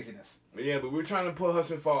 That's craziness. But yeah, but we're trying to put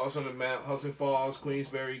Hudson Falls on the map. Hudson Falls,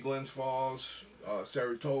 Queensbury, Glens Falls,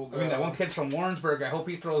 Saratoga. I mean, that one kid's from Warrensburg. I hope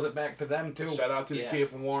he throws it back to them too. Shout out to the kid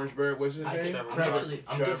from Warrensburg. What's his name?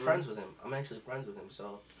 I'm good friends with him. I'm actually friends with him,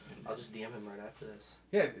 so I'll just DM him right after this.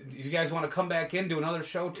 Yeah, if you guys want to come back in, do another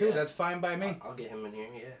show too, Yeah. that's fine by me. I'll get him in here,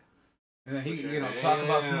 yeah. And then he, For sure. you know, talk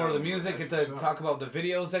about some more of the Damn, music, that's get to what's talk about the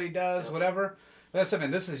videos that he does, whatever. Listen,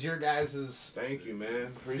 man, this is your guys'. Thank you, man.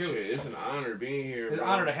 Appreciate it. It's an honor being here. It's an bro.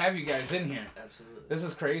 honor to have you guys in here. Absolutely. This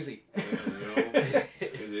is crazy. Yeah, you know,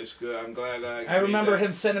 it's good. I'm glad I remember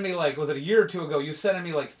him sending me, like, was it a year or two ago? You sending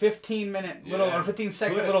me like 15-minute little or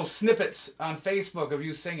 15-second Clips. little snippets on Facebook of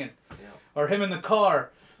you singing, Yeah. or him in the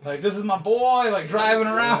car, like, this is my boy, like driving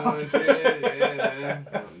around. Yeah, man.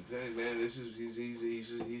 I'm telling you,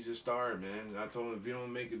 man, he's a star, man. I told him, if you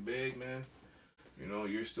don't make it big, man, you know,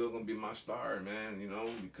 you're still gonna be my star, man. You know,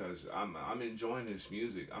 because I'm enjoying this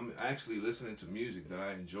music. I'm actually listening to music that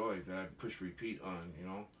I enjoy, that I push repeat on. You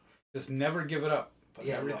know, Just never give it up. Put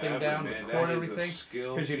everything down, man. record That is a everything.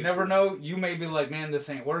 skill, Because you people. never know, you may be like, man, this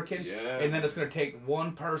ain't working. Yeah. And then it's going to take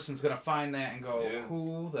one person's going to find that and go, Yeah.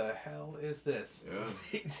 who the hell is this?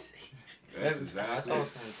 Yeah. That's That's exactly. That's all I was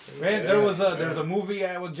gonna say. Man, Yeah, there's a movie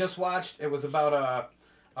I just watched. It was about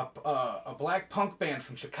a black punk band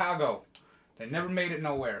from Chicago. They never made it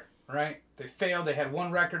nowhere, right? They failed. They had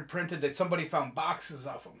one record printed that somebody found boxes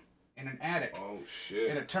of them in an attic. Oh shit.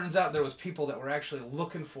 And it turns out there was people that were actually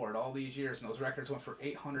looking for it all these years, and those records went for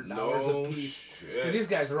 $800 no a piece. shit. And these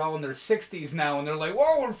guys are all in their 60s now, and they're like,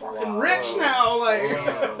 "Whoa, we're fucking rich now!" Like,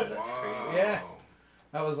 Wow, that's crazy. Yeah.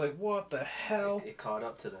 I was like, "What the hell?" It caught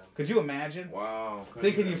up to them. Could you imagine? Wow. couldn't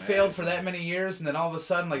Thinking you imagine. failed for that many years, and then all of a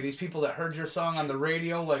sudden, like these people that heard your song on the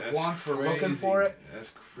radio, like That's once were crazy. looking for it.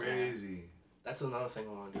 That's crazy. That's another thing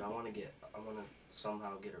I want to do. I want to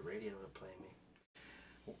somehow get a radio to play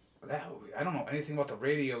me. I don't know anything about the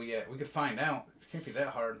radio yet. We could find out. It can't be that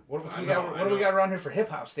hard. What I do know. we got around here for hip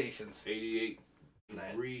hop stations?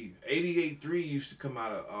 88.3. 88.3 used to come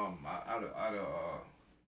out of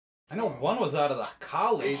I know one was out of the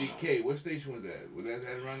college. 80K. What station was that? Was that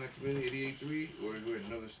around that community, 88.3, or was it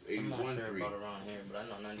another I'm not sure 81.3? about around here, but I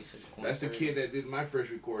know 96.3. That's the kid that did my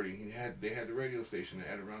first recording. They had the radio station that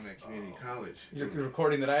had around that community college. The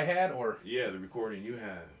recording that I had, or Yeah, the recording you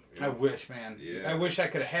had. I wish, man. Yeah. I wish I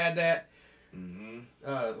could have had that. Mm-hmm.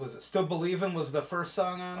 Was it "Still Believin'" was the first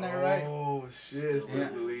song on there, right? Oh shit! Still Yeah.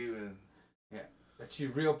 believing. That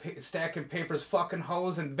you stacking papers, fucking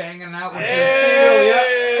hoes, and banging out with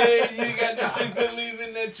Hey, you got to still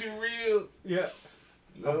believing that you real. your steel, yeah.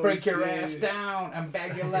 No I'll break your shit. ass down and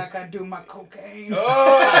bag you like I do my cocaine.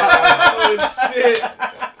 Oh shit!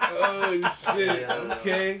 Oh shit! Yeah.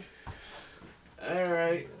 Okay. All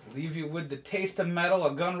right. Leave you with the taste of metal,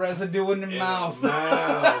 a gun residue in your In the mouth.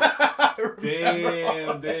 mouth.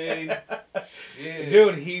 Remember? Damn. Shit.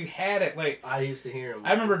 Dude, he had it. Like, I used to hear him.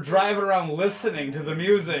 I remember driving around listening to the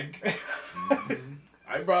music.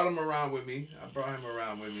 I brought him around with me. I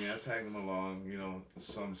tagged him along, you know,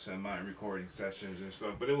 some semi-recording sessions and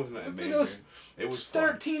stuff. But it was nothing But it major. was It was fun.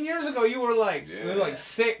 13 years ago, you were like, Yeah. you were like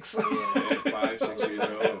 6. Yeah, 5, 6 years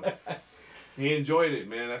old. He enjoyed it,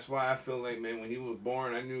 man. That's why I feel like, man, when he was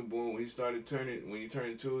born, I knew, boy, when he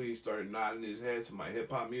turned 2, he started nodding his head to my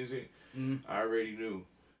hip hop music. Mm. I already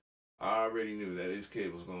knew that his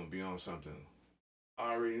kid was gonna be on something.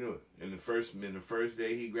 I already knew it. And the first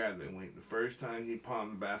day he grabbed it, the first time he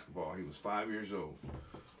palmed the basketball, he was 5 years old.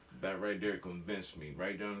 That right there convinced me,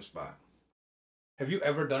 right down the spot. Have you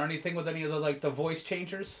ever done anything with any of the voice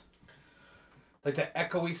changers? Like the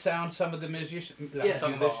echoey sound some of the musicians. Yeah.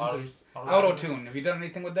 Talking about Auto-tune. Have you done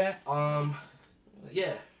anything with that?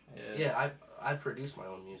 Yeah. I produce my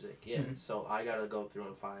own music. Yeah. So I gotta go through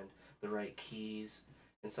and find the right keys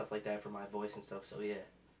and stuff like that for my voice and stuff. So yeah.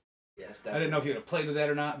 Yes, I didn't know if you had played with that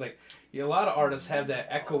or not. Like, a lot of artists have that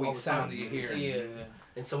echoey All the sound time. that you hear. Yeah.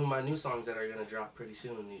 And some of my new songs that are gonna drop pretty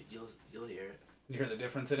soon, you'll hear it. You hear the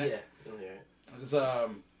difference in it? Yeah, you'll hear it. It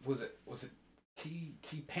was it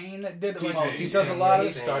T-Pain that did it? T-Pain, Like, he does a lot of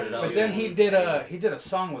T-Pain started out. But then he did a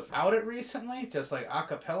song without it recently, just like a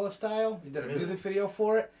cappella style. He did a Really? music video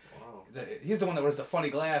for it. Wow. He's the one that wears the funny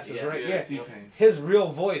glasses, Yeah, right? Yeah, T-Pain. His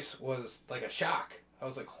real voice was like a shock. I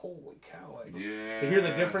was like, holy cow! Like, Yeah. to hear the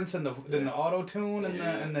difference in the auto tune and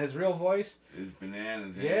and his real voice. It's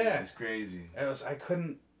bananas. Yeah. It's crazy. It was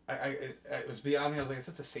beyond me. I was like, is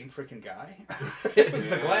this the same freaking guy? It was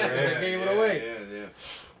the glasses that gave it away.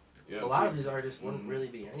 Yeah. A lot of these artists wouldn't really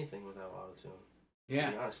be anything without autotune. Yeah.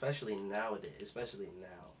 To be honest, especially nowadays. Especially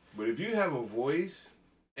now. But if you have a voice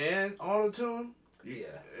and auto-tune. Yeah.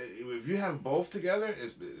 If you have both together,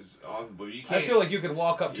 it's awesome. But you can't. I feel like you could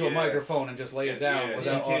walk up to a Yeah. microphone and just lay it down Yeah,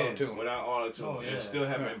 without you can, auto-tune. Without auto-tune, Oh, yeah. and still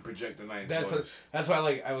have Yeah. it project a nice That's voice. That's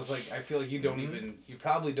why I feel like you don't Mhm. even, you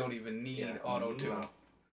probably don't even need Yeah. auto-tune. No.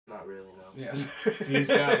 Not really, no. Yes. he's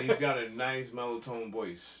got a nice mellow-tone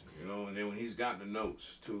voice, you know, and then when he's got the notes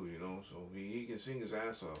too, you know, so he can sing his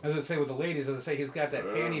ass off. As I say with the ladies, as I say, he's got that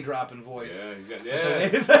panty dropping voice. Yeah, he's got With the yeah.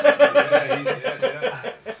 ladies.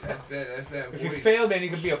 yeah. That's that If voice. you fail, man, you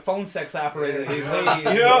could be a phone sex operator. These ladies.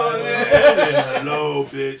 Yo, yeah. Hello,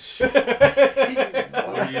 bitch.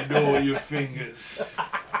 What are you doing with your fingers?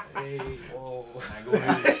 Hey, Whoa. I go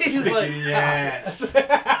ahead and He's stick it like, in your ass.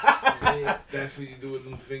 hey. That's what you do with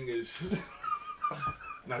them fingers.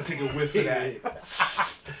 Now take a whiff of that.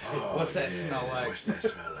 Oh, What's that smell like? What's that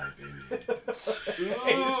smell like, baby?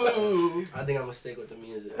 Ooh. I think I'm gonna stick with the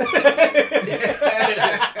music. Ooh. I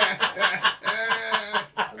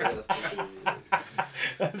think I'll stick with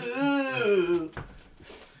the music.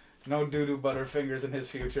 No doo-doo butterfingers in his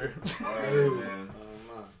future. All right, man. Man.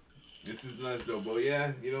 This is nuts, though. But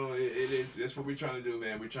yeah, you know, that's what we're trying to do,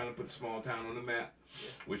 man. We're trying to put the small town on the map,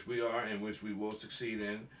 which we are, and which we will succeed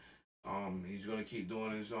in. He's gonna keep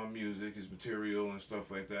doing his music, his material, and stuff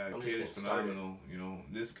like that. I'm Kid is just getting started. phenomenal. You know,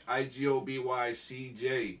 this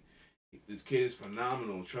IGOBYCJ. This kid is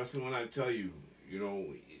phenomenal. Trust me when I tell you. You know,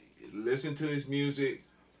 listen to his music,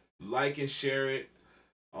 like and share it.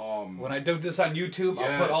 When I do this on YouTube,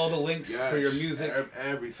 I'll put all the links for your music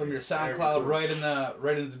everything from your SoundCloud right in the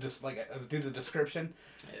do the description.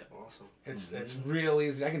 Awesome. It's real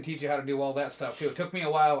easy. I can teach you how to do all that stuff too. It took me a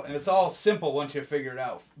while, and it's all simple once you figure it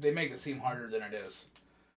out. They make it seem harder than it is.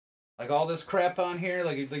 Like all this crap on here,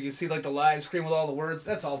 like you see like the live screen with all the words,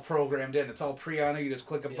 that's all programmed in. It's all pre on there. You just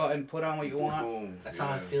click a button, put on what you want. Boom. That's how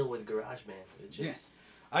I feel with GarageBand. It just Yeah.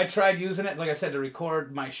 I tried using it, like I said, to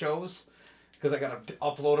record my shows, because I gotta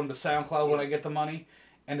upload them to SoundCloud when I get the money,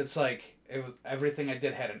 and it's like everything I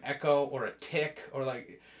did had an echo or a tick or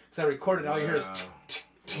like, because I recorded, and all you hear is.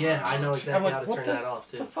 Yeah, I know exactly like, how to what turn the- that off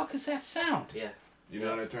The too. fuck is that sound? Yeah, You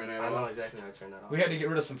know how to turn that I know off? exactly how to turn that off. We had to get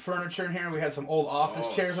rid of some furniture in here. We had some old office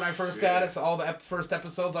chairs when I first got it. So all the first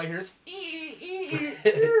episodes I hear is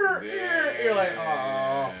you're like,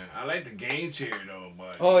 oh. I like the game chair though,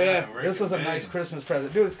 but Oh you yeah, gotta this was a nice recommend. Christmas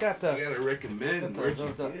present, dude. It's got You the gotta recommend where'd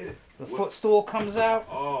you the- get it? the What- footstool comes out.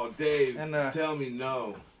 Oh, Dave, And, tell me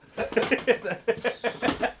no.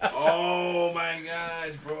 Oh my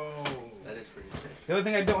gosh, bro. That is pretty sick. The only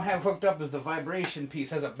thing I don't have hooked up is the vibration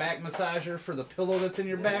piece. It has a back massager for the pillow that's in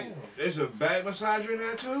your back. There's a back massager in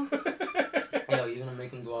there too? Yo, you're gonna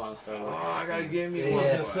make him go out and start. Oh, I gotta give me Yeah. one.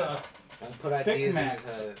 This, Don't put Thick ideas in Max.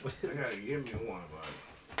 his head. I gotta give me one, bud.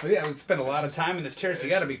 but yeah, we spend a lot of time in this chair, so you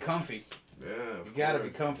gotta be comfy. Yeah, of You gotta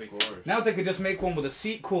course, be comfy. Of course. Now if they could just make one with a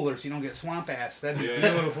seat cooler so you don't get swamp ass, that'd be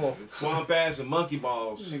Yeah. beautiful. Swamp ass and monkey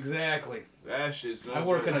balls. Exactly. That shit's no I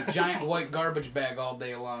work in joke. a giant white garbage bag all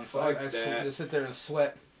day long, so I Fuck that. just sit there and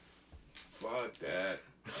sweat. Fuck that.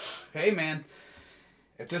 Hey man,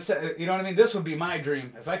 if this, you know what I mean? This would be my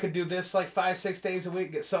dream. If I could do this like 5-6 days a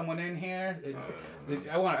week, get someone in here.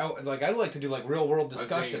 I'd like to do like real world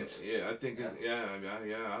discussions. I think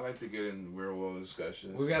I like to get in real world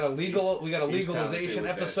discussions. We got a he's talented legalization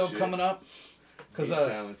with that episode shit. coming up. He's Cause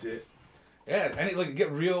talented. yeah, I need like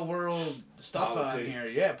get real world stuff on Politics. here.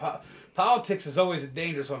 Yeah, politics is always a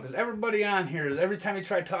dangerous one because everybody on here, every time you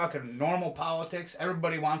try talking normal politics,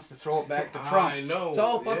 everybody wants to throw it back to Trump. I know. It's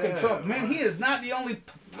all fucking yeah. Trump. Man, he is not the only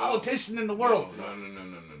politician in the world. No.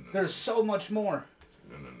 There's so much more.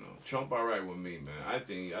 No. Trump all right with me, man. I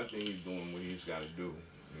think he's doing what he's got to do.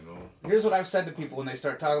 You know. Here's what I've said to people when they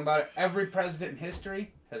start talking about it. Every president in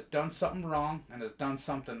history has done something wrong and has done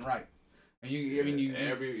something right. And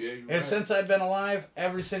and since I've been alive,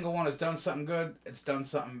 every single one has done something good. It's done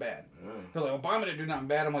something bad. Yeah. They're like, Obama didn't do nothing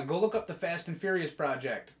bad. I'm like, go look up the Fast and Furious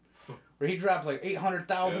project, where he dropped like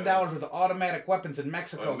 $800,000 worth of automatic weapons in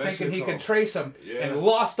Mexico, thinking he could trace them, and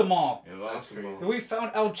lost them all. And lost them all. And we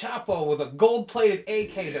found El Chapo with a gold-plated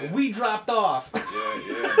AK that we dropped off. Yeah.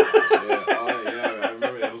 Oh, yeah. I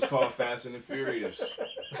remember it was called Fast and the Furious.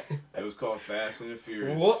 It was called Fast and the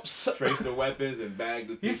Furious. Whoops. Trace the weapons and bag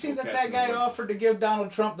the people. You see that catching guy the weapons. offered to give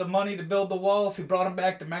Donald Trump the money to build the wall if he brought him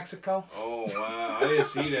back to Mexico? Oh, wow. I didn't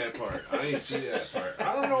see that part.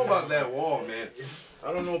 I don't know about that wall, man.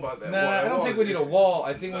 I don't know about that wall. No, That I don't wall think is we need a different. wall.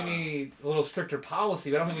 I think Nah. we need a little stricter policy,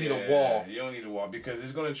 but I don't think we need a wall. You don't need a wall because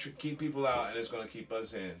it's going to keep people out and it's going to keep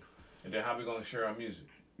us in. And then how we going to share our music?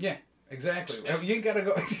 Exactly. You ain't gotta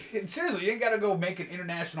go. Seriously, you ain't gotta go making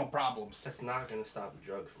international problems. That's not gonna stop the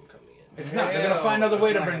drugs from coming in. It's not. They're gonna find another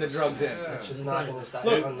way to bring the drugs in. Yeah. It's just not gonna stop.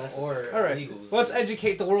 Look, It's unnecessary. Or All right, illegal. let's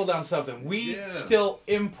educate the world on something. We Yeah. still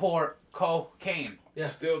import cocaine. Yeah.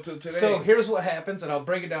 Still to today. So here's what happens, and I'll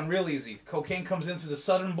break it down real easy. Cocaine comes in through the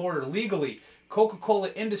southern border legally. Coca-Cola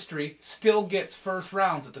industry still gets first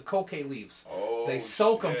rounds at the cocaine leaves. Oh, They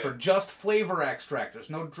soak them shit. for just flavor extract. There's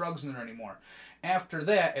no drugs in there anymore. After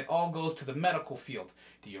that, it all goes to the medical field.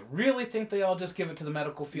 Do you really think they all just give it to the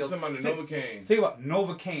medical You're field? talking about the Novocaine. Think about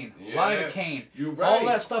Novocaine, Yeah. lidocaine. You're right. All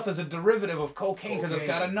that stuff is a derivative of cocaine because it's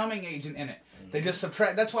got a Cocaine. numbing agent in it. They just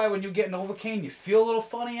subtract. That's why when you get Novocaine, you feel a little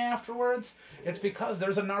funny afterwards. It's because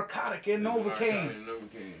there's a narcotic in There's a Novocaine. narcotic in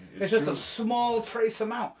Novocaine. It's just true. a small trace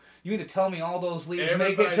amount. You mean to tell me all those leaves make it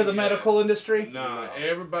Everybody- to the yeah. medical industry? Nah,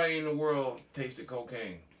 everybody in the world tasted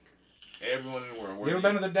cocaine. Everyone in the world. You ever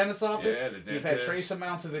been to the dentist's office? Yeah, the You've had dentist. trace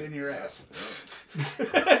amounts of it in your ass.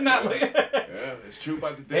 Yeah. Not like. Yeah, it's true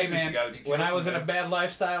about the Hey dentist. You man, gotta be when I careful, was in a man. bad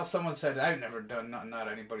lifestyle, someone said, I've never done nothing out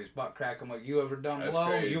of anybody's butt crack. I'm like, you ever done That's blow?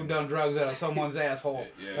 crazy. You've done drugs out of someone's asshole.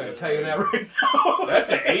 Yeah, I can that's tell you that crazy. right now. That's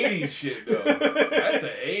the 80s shit, though. That's the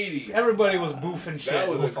 80s. Everybody was boofing shit. That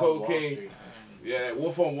was a Wolf on Wall cocaine. Street. Yeah,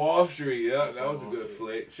 Wolf on Wall Street. Yeah, that on was a Wall good Street.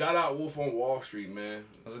 flick. Shout out Wolf on Wall Street, man.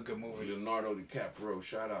 That was a good movie. Leonardo DiCaprio.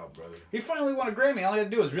 Shout out, brother. He finally won a Grammy. All he had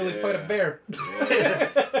to do was really fight a Yeah. bear. Yeah.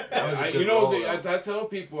 That was a I, good you know, role, I tell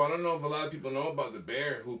people, I don't know if a lot of people know about the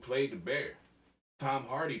bear who played the bear. Tom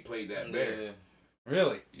Hardy played that bear. Yeah.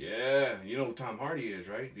 Really? Yeah, you know who Tom Hardy is,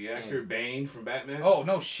 right? The actor Bane from Batman. Oh,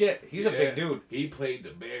 no shit. He's a Yeah. big dude. He played the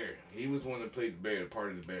bear. He was the one that played the bear, the part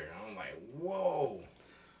of the bear. I'm like, whoa.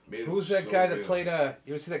 Made it Who's that so guy that real. played, you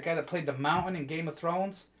ever see that guy that played the Mountain in Game of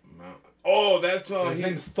Thrones? Oh, that's His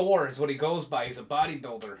name's Thor is what he goes by. He's a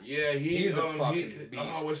bodybuilder. Yeah, He's a fucking beast.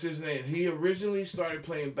 Oh, what's his name? He originally started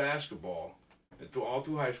playing basketball, and all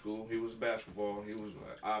through high school. He was basketball. He was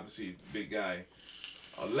obviously a big guy.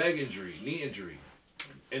 A leg injury, knee injury,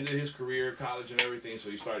 ended his career, college and everything. So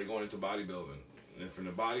he started going into bodybuilding, and from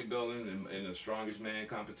the bodybuilding and the strongest man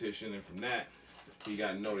competition, and from that, he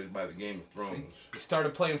got noticed by the Game of Thrones. He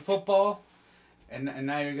started playing football, and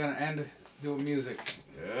now you're gonna end doing music.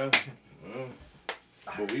 Yeah.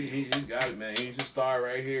 Well, but he got it, man. He's a star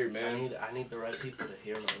right here, man. I need the right people to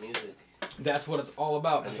hear my music. That's what it's all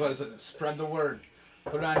about. That's what it's. Spread the word.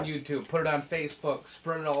 Put it on YouTube. Put it on Facebook.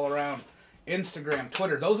 Spread it all around. Instagram,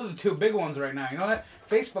 Twitter. Those are the two big ones right now. You know what?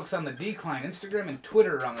 Facebook's on the decline. Instagram and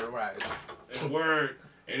Twitter are on the rise. And word.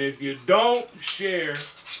 And if you don't share,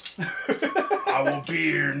 I will be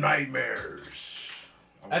your nightmares.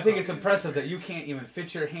 I think it's impressive that you can't even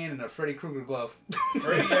fit your hand in a Freddy Krueger glove.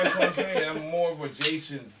 Freddy, that's what I'm saying. I'm more of a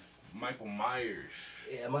Jason Michael Myers.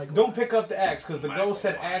 Yeah, Michael. Don't pick up the axe because the Michael ghost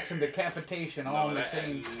said Myers. axe and decapitation all in the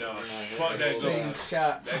same No, fuck that same ghost.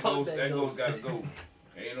 shot. That Fuck ghost, that that ghost ghost. gotta go.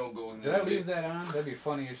 Ain't no ghost. Did I leave that on? That'd be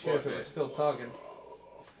funny as shit if Fuck it was that. still talking.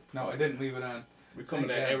 No, I didn't leave it on. We're coming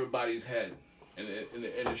Thank at God. everybody's head in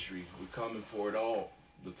the industry. We're coming for it all.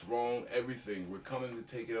 The throne, everything. We're coming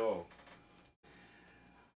to take it all.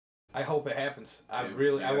 I hope it happens. I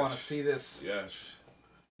Yeah, want to yes. see this. Yes.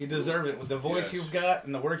 You deserve it with the voice Yes. you've got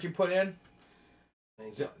and the work you put in.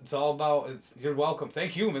 Thank you. It's all about. You're welcome.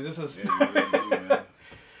 Thank you, man. This is. Yeah, you really do, man.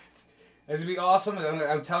 It'd be awesome.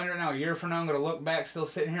 I'm telling you right now. A year from now, I'm gonna look back, still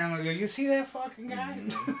sitting here. I'm gonna go. You see that fucking guy?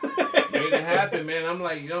 Made it happen, man. I'm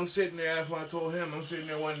like, I'm sitting there. That's what I told him. I'm sitting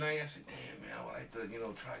there one night. I said, damn, man, I would like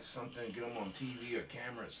to, try something, get him on TV or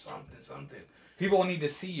camera or something. People need to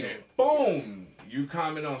see you. And boom, you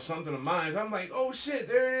comment on something of mine. I'm like, oh shit,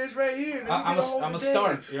 there it is right here. Let me I'm get hold a of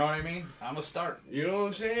start. Dave. You know what I mean? I'm a start. You know what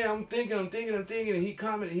I'm saying? I'm thinking,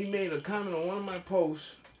 and he made a comment on one of my posts,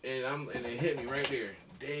 and it hit me right there.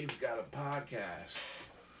 Dave's got a podcast.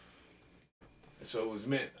 So it was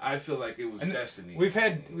meant. I feel like it was And destiny. We've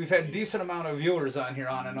had decent amount of viewers on here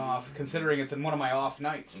on and off, considering it's in one of my off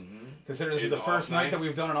nights. Mhm. Consider this is It's the an first off night night? that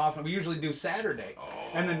we've done an off night. We usually do Saturday. Oh.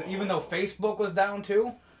 And then even though Facebook was down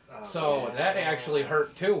too, so yeah. that actually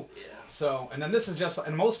hurt too. Yeah. So, and then this is just,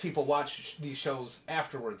 and most people watch these shows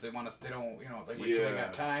afterwards. They don't, they wait till they Yeah.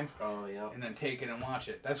 got time Oh yeah. and then take it and watch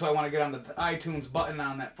it. That's why I want to get on the iTunes button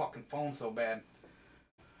on that fucking phone so bad.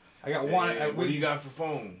 I got one. What do you got for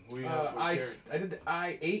phone? What do you have for I carry? did the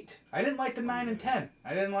i8. I didn't like the 9 and 10.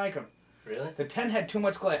 I didn't like them. Really? The 10 had too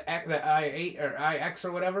much glass. The i8 or iX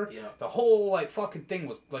or whatever. Yeah. The whole like fucking thing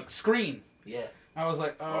was like screen. Yeah. I was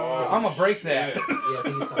like, Oh, I'm gonna break that. shit. Yeah. I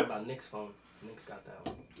think he's talking about Nick's phone. Nick's got that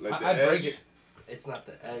one. Like the I'd break Edge? it. It's not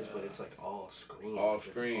the Edge, but it's like all screen. All It's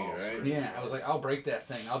screen, right? screen. Yeah, I was like, I'll break that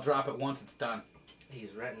thing. I'll drop it once it's done.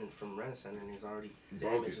 He's renting from Rent Center and he's already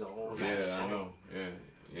Broke damaged it. the whole Yeah, center. I know. Yeah.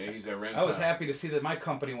 Yeah, he's at Rent. I was happy to see that my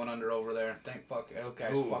company went under over there. Thank fuck. Those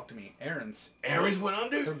guys Who? fucked me. Aaron's. Aaron's went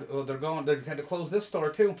under? They had to close this store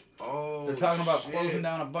too. Oh, They're talking about shit. closing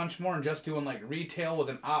down a bunch more and just doing like retail with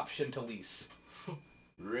an option to lease.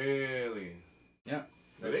 Really? Yeah.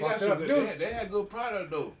 But they fucked got some up. good, Dude, they had good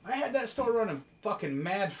product though. I had that store running fucking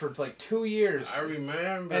mad for like 2 years. I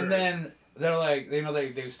remember. And then they're like,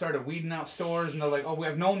 they started weeding out stores, and they're like, oh, we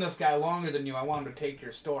have known this guy longer than you. I want him to take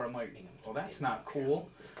your store. I'm like, well, that's not cool.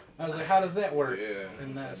 I was like, how does that work? Yeah.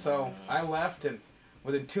 And so I left, and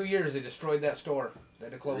within 2 years, they destroyed that store. They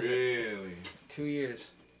had to close it. Really? 2 years.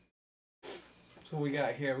 So we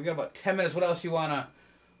got here. We got about 10 minutes. What else you want to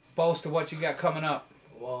boast of what you got coming up?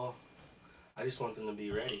 Well, I just want them to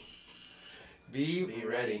be ready. Be Just be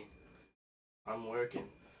ready. I'm working.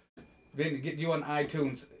 Get you on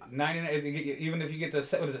iTunes. 99. Even if you get the,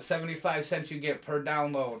 what is it, 75 cents you get per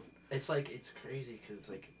download. It's like, it's crazy because,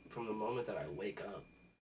 like, from the moment that I wake up,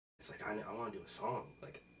 it's like, I want to do a song.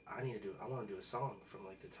 Like, I want to do a song from,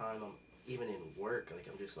 like, the time I'm even in work. Like,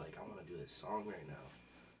 I'm just like, I want to do this song right now.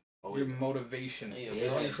 Your motivation Yeah,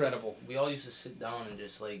 is incredible. We all used to sit down and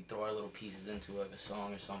just like throw our little pieces into like a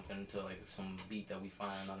song or something, to like some beat that we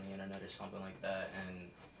find on the internet or something like that, and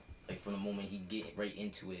like from the moment he get right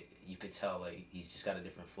into it, you could tell like he's just got a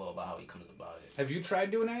different flow about how he comes about it. Have you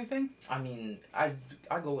tried doing anything? I mean, I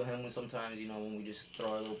go with him when sometimes, you know, when we just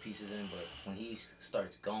throw our little pieces in, but when he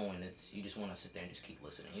starts going, it's, you just want to sit there and just keep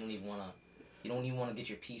listening. You don't even want to get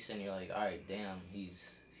your piece in. You're like, all right, damn, he's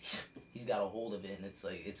got a hold of it, and it's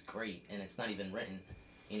like, it's great, and it's not even written.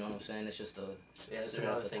 You know what I'm saying? It's just a That's straight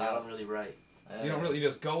off another the thing. I top. don't really write. You don't really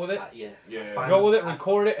just go with it? Yeah. Yeah. Find- Go with it,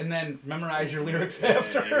 record it, and then memorize your lyrics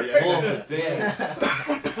after. Yeah, that's the thing.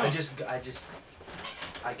 Yeah.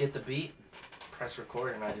 I get the beat, press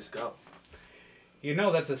record, and I just go. You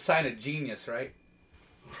know that's a sign of genius, right?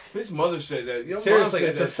 His mother said that. Your mom Seriously, said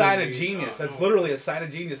it's that a sign to of me. genius. That's no. literally a sign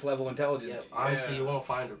of genius level Yeah. intelligence. Honestly, Yeah. you won't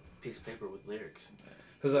find a piece of paper with lyrics.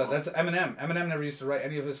 Because that's Eminem. Eminem never used to write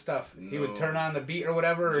any of his stuff. He would No. turn on the beat or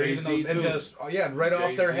whatever, or even Jay-Z though, and too. just right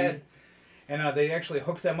off their Jay-Z. head. And they actually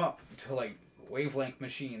hooked them up to like wavelength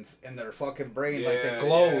machines in their fucking brain, like Yeah, it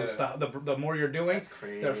glows. yeah. The more you're doing, That's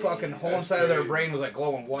crazy. their fucking whole That's inside of their crazy. brain was like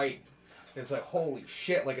glowing white. It's like holy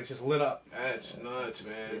shit, like it's just lit up. That's nuts,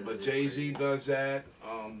 man. But Jay-Z does that.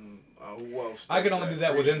 Who else? I can does only do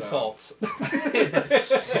that with Freestyle. insults.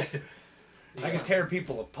 I can tear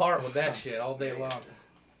people apart with that shit all day long.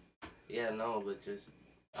 Yeah, no, but just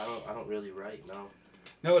I don't really write. No.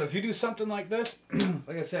 No, but if you do something like this,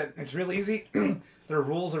 like I said, it's real easy. Their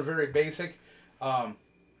rules are very basic.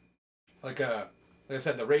 Like I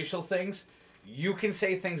said, the racial things, you can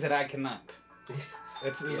say things that I cannot.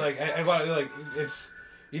 It's like I want to like it's.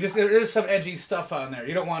 You just there's some edgy stuff on there.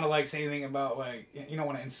 You don't want to like say anything about like you don't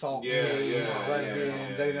want to insult gays or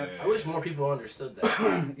lesbians. I wish more people understood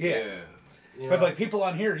that. Yeah. You But know? like people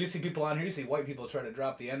on here, you see people on here, you see white people try to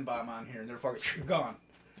drop the N-bomb on here, and they're fucking gone.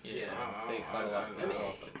 Yeah, I- they cut a lot of I- people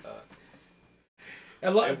off like that.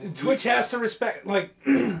 And Twitch has to respect. Like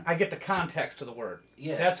I get the context of the word.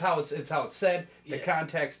 Yeah. That's how it's how it's said. The Yeah.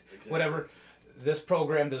 context, Exactly. whatever. This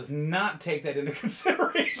program does not take that into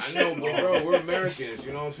consideration. I know, but bro, we're Americans.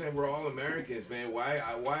 You know what I'm saying? We're all Americans, man.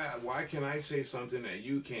 Why can I say something that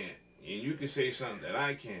you can't, and you can say something that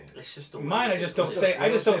I can't? It's just the way Mine, I they just put don't it. say. I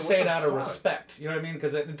just don't What say the it out of fuck? respect. You know what I mean?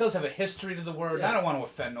 Because it does have a history to the word. And I Yeah. don't want to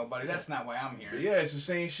offend nobody. That's not why I'm here. Yeah, it's the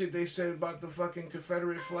same shit they said about the fucking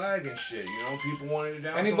Confederate flag and shit. You know, people wanted it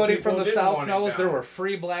down. some Anybody people from the didn't South want it knows there down. were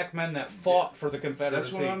free black men that fought for the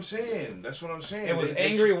Confederacy. That's what I'm saying. That's what I'm saying. It was They-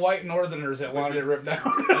 angry white Northerners that wanted it ripped down.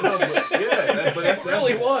 I know, but yeah, but It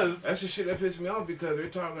really was. That's the shit that pissed me off because they're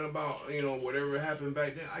talking about, you know, whatever happened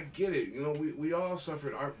back then. I get it. You know, we all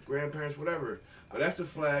suffered, our grandparents, whatever. But that's a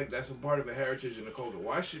flag. That's a part of the heritage and the culture.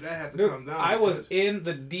 Why should that have to Dude, come down? I was Because- in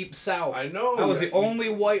the deep South. I know. I was the that- only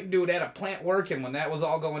white dude at a plant working when that was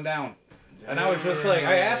all going down. And I was just like,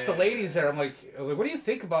 I asked the ladies there, I was like, what do you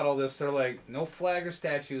think about all this? They're like, no flag or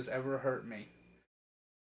statues ever hurt me.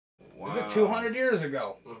 Wow. It was 200 years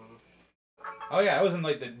ago. Mhm. Oh yeah, I was in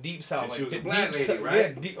like the deep South. And like she was a deep black lady, Sou- right?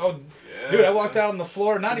 Yeah, deep, oh, Yeah. dude, I walked out on the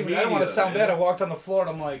floor. Not even. I don't want to Media, sound man. bad. I walked on the floor and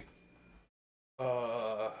I'm like,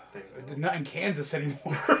 There's not in Kansas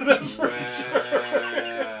anymore.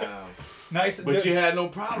 Wow. Nice. But you had no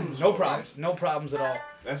problems. no though, problems. right? No problems at all.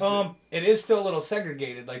 That's It is still a little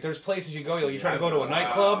segregated. Like there's places you go. You try to go to a Wow,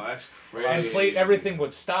 nightclub. That's crazy. And everything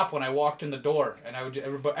would stop when I walked in the door, and I would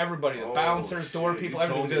everybody, the Oh, bouncers, door shit. people, You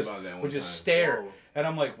everything told me would about that one would just time. stare, Whoa. and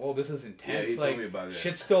I'm like, whoa, this is intense. he told like me about that.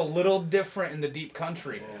 shit's still a little different in the deep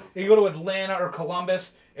country. Yeah. You go to Atlanta or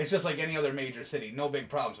Columbus, it's just like any other major city, no big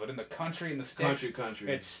problems. But in the country, in the sticks,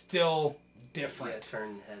 Country. it's still different. Yeah,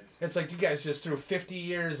 turning heads. It's like you guys just threw 50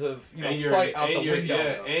 years of And fight out the window.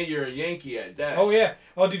 Yeah, and you're a Yankee at that. Oh yeah.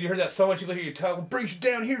 Oh, did you hear that? So much people hear you talk. Well, brings you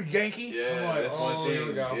down here, Yankee. Yeah, I'm like, that's oh, one thing. Here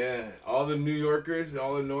we go. Yeah, all the New Yorkers,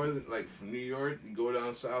 all the northern, like from New York, you go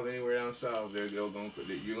down south, anywhere down south,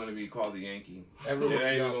 you're gonna be called the Yankee. Everywhere They're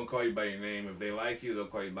not you even go. gonna call you by your name. If they like you, they'll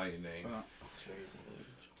call you by your name. It's crazy.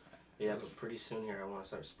 Yeah, but pretty soon here, I want to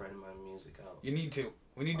start spreading my music out. You need to.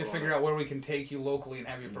 We need to I figure wanna- out where we can take you locally and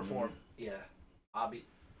have you perform. Yeah,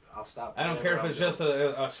 I'll stop. I don't care if whenever it's I'm just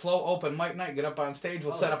a slow open mic night. Get up on stage.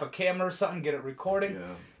 We'll Oh, set yeah. up a camera or something. Get it recording. Yeah.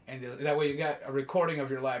 And that way you got a recording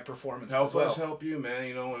of your live performance Help as well. us help you, man.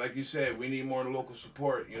 You know, like you said, we need more local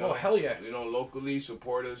support. You know, Oh, hell yeah. You know, locally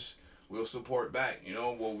support us. We'll support back. You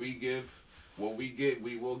know, what we give, what we get,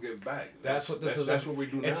 we will give back. That's what this is. That's what we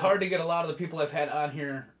do now. It's hard to get a lot of the people I've had on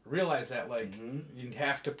here realize that. Like, Mhm. you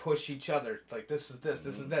have to push each other. Like, this is this,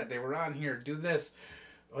 this is that. They were on here. Do this.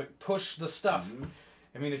 Like, push the stuff. Mhm.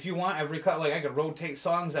 I mean, if you want every cut, like I could rotate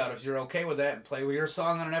songs out if you're okay with that. Play with your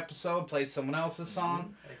song on an episode. Play someone else's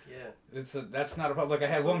song. Heck yeah. That's not a problem. Like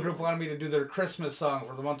I had one group wanted me to do their Christmas song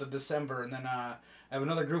for the month of December, and then I have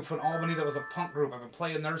another group from Albany that was a punk group. I've been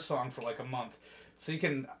playing their song for like a month. So you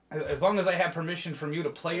can, as long as I have permission from you to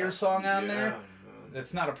play your song on there, Yeah.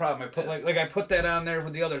 that's not a problem. I put like I put that on there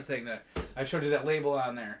with the other thing that I showed you that label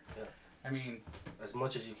on there. Yeah. I mean, As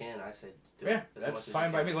much as you can, I say. Do yeah, it as that's much as fine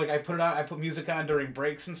you by can. me. Like I put it on, I put music on during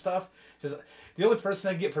breaks and stuff. Just the only person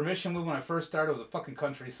I get permission with when I first started was a fucking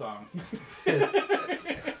country song.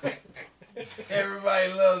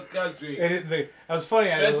 Everybody loves country. And it was funny.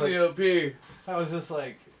 Especially up here. I was just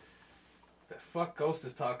like, the fuck Ghost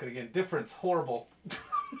is talking again. Difference, horrible.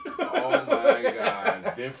 Oh my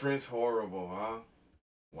god. Difference horrible, huh?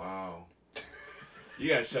 Wow. You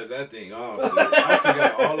gotta shut that thing off. Dude. I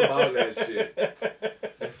forgot all about that shit.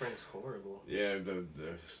 Difference horrible. Yeah, the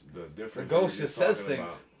difference. The we ghost were just says talking things.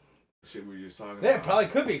 about. Shit we were just talking Yeah, about. it probably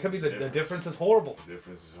could be. It could be the difference is horrible.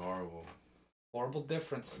 Difference is horrible. Horrible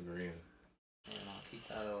difference. Agreeing. Yeah, no, keep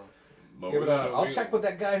that off. But Yeah, we're but, gonna- I'll we- check with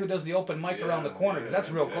that guy who does the open mic around the corner, because that's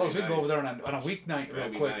real that'd close. be We can go nice. over there on a weeknight real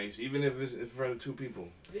That'd be quick. nice, even if it's for the two people.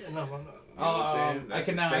 Yeah, no, why not? You know what I'm saying? I That's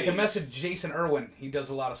can the I can stage. message Jason Irwin. He does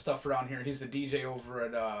a lot of stuff around here. He's the DJ over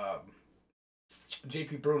at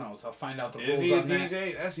JP Bruno's. I'll find out the Is rules he a on that.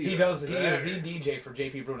 DJ? That's He even does. He better. is the DJ for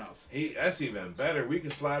JP Bruno's. That's even better. We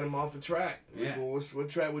can slide him off a track. We Yeah. go, what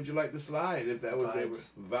track would you like to slide? If that was Vibes.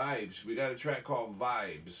 Vibes. We got a track called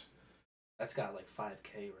Vibes. That's got like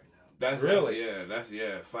 5K right now. That's Really? That's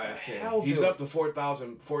 5K. hell, He's dude? up to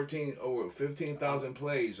 15,000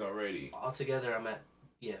 plays already. Altogether, I'm at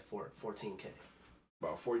 14K.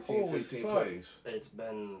 About 14, Holy 15 fuck. plays. It's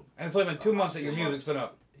been And it's only been 2 months that your 2 music's been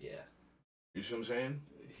up. yeah. You see what I'm saying?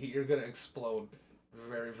 You're gonna explode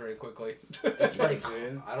very, very quickly. It's You know like what I'm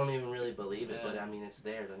saying? I don't even really believe it, but Yeah. I mean it's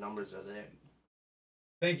there. The numbers are there.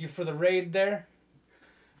 Thank you for the raid there.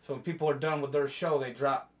 So when people are done with their show, they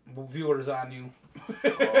drop viewers on you.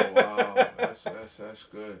 Oh wow, that's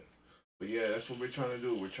good. But yeah, that's what we're trying to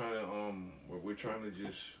do. We're trying to we're trying to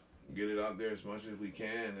just get it out there as much as we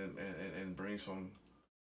can and bring some.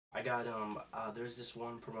 I got there's this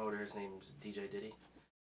one promoter. His name's DJ Diddy.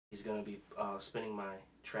 He's gonna be spinning my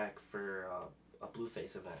track for a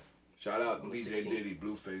Blueface event. Shout out On the DJ 16th. Diddy,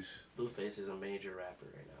 Blueface. Blueface is a major rapper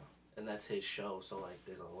right now, and that's his show. So like,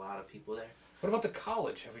 there's a lot of people there. What about the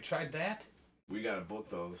college? Have you tried that? We gotta book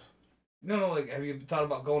those. No, like, have you thought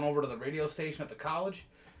about going over to the radio station at the college?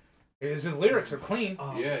 His lyrics are clean.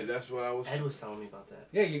 Yeah, that's what I was. Ed was telling me about that.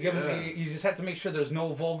 Yeah, you give Yeah. them. You just have to make sure there's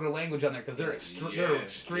no vulgar language on there because they're they're Yeah,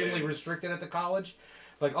 extremely yeah. restricted at the college.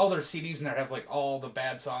 Like all their CDs in there have like all the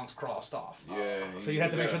bad songs crossed off. Yeah. So you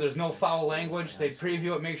have to make sure there's no foul language. They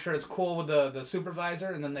preview it, make sure it's cool with the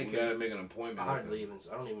supervisor, and then they We can. gotta make an appointment. I with hardly them.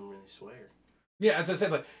 even. I don't even really swear. Yeah, as I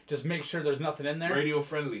said, like just make sure there's nothing in there. Radio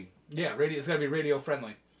friendly. Yeah, radio. It's gotta be radio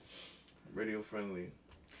friendly. Radio friendly.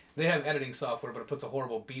 They have editing software, but it puts a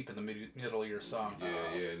horrible beep in the middle of your song.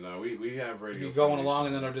 Yeah. No, we have radio. You're going friendly along,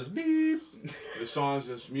 and then songs. it'll just beep. The songs,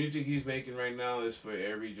 this music he's making right now is for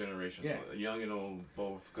every generation, Yeah. young and old,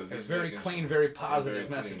 both. Because It's very clean, very positive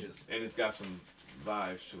messages. and it's got some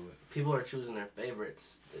vibes to it. People are choosing their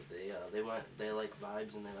favorites. They like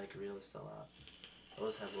vibes and they like realist a lot.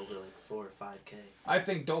 Those have over like 4 or 5K. I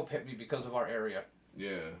think Dope hit me because of our area.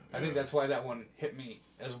 Yeah. I think that's why that one hit me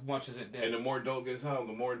as much as it did. And the more dope gets out,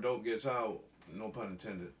 no pun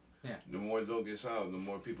intended. Yeah. The more dope gets out, the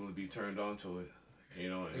more people will be turned on to it. You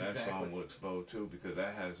know, and that Exactly. song will explode too because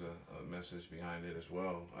that has a message behind it as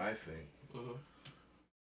well. I think. Mhm.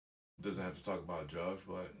 Doesn't have to talk about drugs,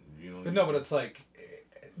 but you know. But no, but it's like,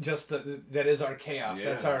 just that is our chaos.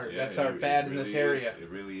 Yeah, That's our bad in this area. It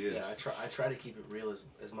really is. Yeah, I try to keep it real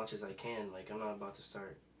as much as I can. Like, I'm not about to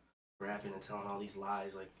start rapping and telling all these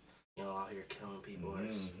lies, like, you know, out here killing people or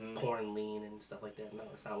pouring lean and stuff like that. No,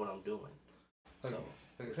 it's not what I'm doing. Like, So,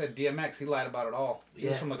 like I said, DMX, he lied about it all. He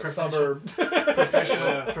was Yeah, from like a professional-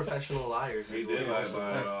 suburb. professional liars. He is what did we lie also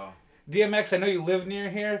about are. it all. DMX, I know you live near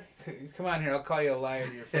here. Come on here, I'll call you a liar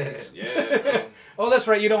to your face. Yeah, bro. Oh, that's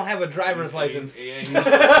right, you don't have a driver's license. Yeah, he's still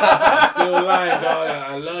lying, dog.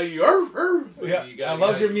 I love you. Yeah, You I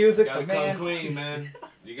love your music, gotta but man, come clean, man.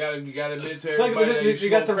 You gotta admit to like everybody that you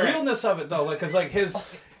got the smoke crack. realness of it though, like, cause like his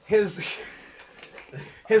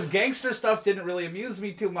gangster stuff didn't really amuse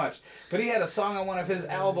me too much, but he had a song on one of his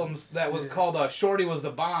albums that was called "Shorty Was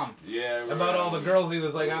the Bomb." Yeah, right. About all the girls he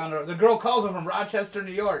was like on. The girl calls him from Rochester,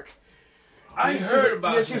 New York. I She's heard like-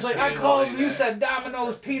 about. Yeah, some she's like, I scandal called like and you that. said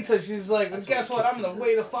Domino's Pizza. She's like, That's guess what what? I'm the Kissy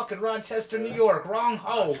way to says. fucking Rochester, New York. Wrong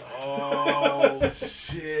hoe. Oh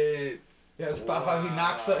shit! Yeah, it's about how he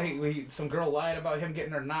knocks up. Wow. Some girl lied about him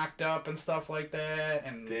getting her knocked up and stuff like that,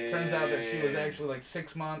 and it turns out that she was Damn. actually like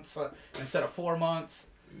 6 months instead of 4 months.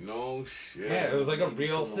 No shit. Yeah, it was like a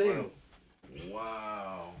real From the thing. world.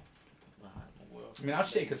 Wow. I mean, I'll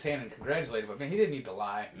shake his hand and congratulate him, but man, he didn't need to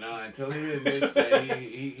lie. No, until he admits that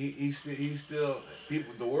he still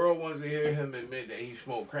people. The world wants to hear him admit that he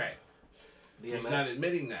smoked crack. He's DMX. not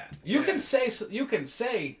admitting that. You Yeah. can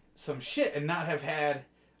say some shit and not have had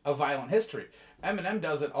a violent history. Eminem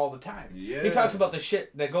does it all the time. Yeah. He talks about the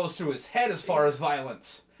shit that goes through his head as far as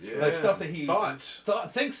violence. Yeah. Like stuff that he thoughts.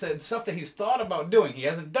 thinks that stuff that he's thought about doing. He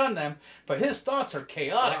hasn't done them, but his thoughts are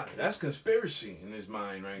chaotic. That's conspiracy in his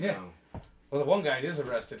mind right Yeah. now. Well, the one guy is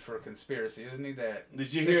arrested for a conspiracy, isn't he? That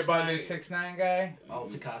Did you hear about 6'9", the- 6'9" guy? Oh,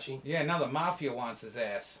 Takashi. Yeah, now the mafia wants his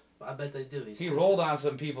ass. I bet they do. He rolled on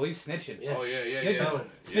some people. He's snitching. Yeah. Oh yeah, yeah, Snitches,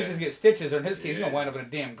 yeah. snitches get stitches, or in his case, he's Yeah. gonna wind up in a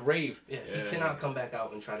damn grave. Yeah, Yeah. he cannot come back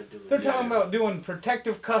out and try to do it. They're Yeah. talking about doing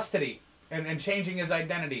protective custody and changing his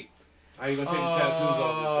identity. How you gonna take the tattoos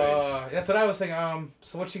off That's what I was thinking.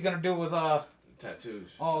 So what's he gonna do with his face? Tattoos.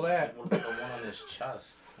 all that? What about the one on his chest?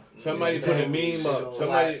 Somebody Yeah, put a exactly. meme up. So,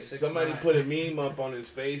 Somebody like, somebody 6'9". put a meme up on his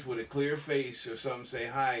face with a clear face or something. Say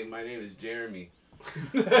hi, my name is Jeremy.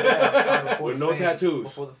 Yeah, before With the no fame, tattoos.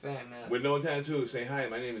 Before the fame, man. With no tattoos. Say hi,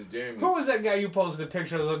 my name is Jeremy. Who was that guy you posted a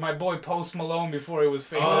picture of? Like my boy Post Malone before he was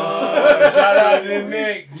famous. Oh, shout out to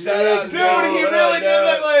Nick. Shout out to Dude, Nick. he What really up, did dog?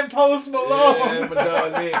 look like Post Yeah, Malone. that's my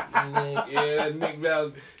dog Nick. Nick. Yeah, that's Nick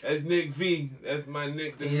Val. That's Nick V. That's my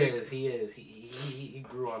Nick the He Nick. is. He is. He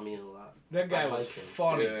grew on me a lot. That guy I was like him.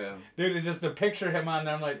 funny. Yeah. Dude, it's just to picture him on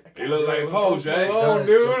there, I'm like, He looked like God, Post, right? Malone, He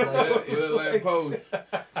dude. does, just like- Yeah, he looked like Post.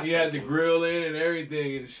 He had the grill in and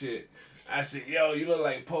everything and shit. I said, yo, you look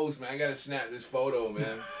like Post, man. I gotta snap this photo,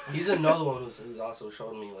 man. He's another one who's also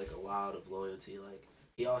shown me like a lot of loyalty. Like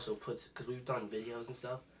he also puts, because we've done videos and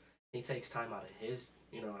stuff. He takes time out of his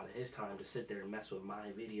time to sit there and mess with my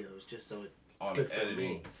videos just so it's All good the for editing me.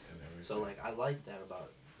 and everything. So like I like that about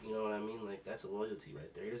it. You know what I mean? Like that's a loyalty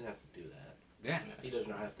right there. He doesn't have to do that. Yeah. He does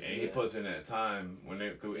not have to. And do he that. puts in that time when they,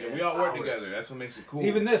 and Yeah, we all work hours. together. That's what makes it cool.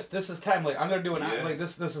 Even this is time. Like I'm gonna do an Yeah. like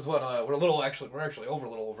this. This is what we're actually over a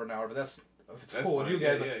little over an hour, but that's if it's That's cool with fine. you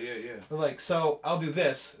guys. Yeah. But like, so I'll do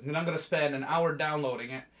this, and then I'm gonna spend an hour downloading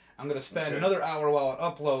it. I'm gonna spend Okay. another hour while it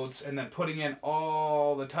uploads, and then putting in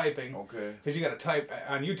all the typing. Okay. Because you got to type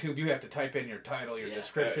on YouTube, you have to type in your title, your Yeah.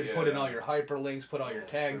 description, Yeah, put in yeah. all your hyperlinks, put all your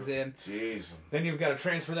tags in. Jeez. Then you've got to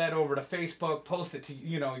transfer that over to Facebook, post it to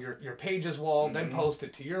your page's wall, then Mhm. post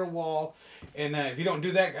it to your wall. And if you don't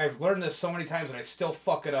do that, I've learned this so many times and I still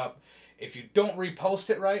fuck it up. If you don't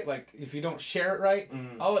repost it right, like if you don't share it right,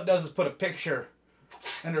 all it does is put a picture,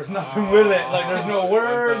 and there's nothing with it. Like there's no Oh,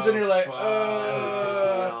 words, what and you're like,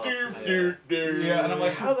 the yeah. And I'm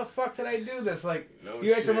like, how the fuck did I do this? Like, No you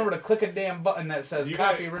have shit. to remember to click a damn button that says You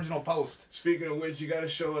copy got- original post. Speaking of which, you gotta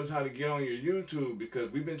show us how to get on your YouTube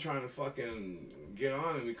because we've been trying to fucking get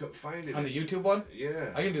on and we couldn't find it. On the YouTube one? Yeah.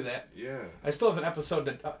 I can do that. Yeah. I still have an episode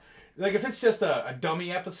that, like, if it's just a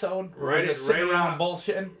dummy episode, where Write I'm it- just sitting write it around out.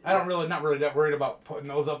 bullshitting, I don't really, not really that worried about putting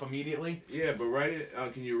those up immediately. Yeah, but write it.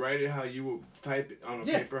 Can you write it how you would type it on a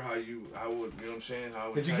Yeah. paper? How would, you know what I'm saying? How I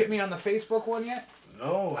would Did you type get me on the Facebook one yet?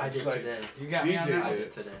 No. I it's did like- today. You got me on CJ that? I one?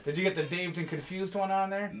 did today. Did you get the Dazed and Confused one on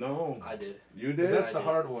there? No. I did. You 'Cause did? That's I the did.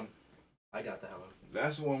 hard one. I got that one.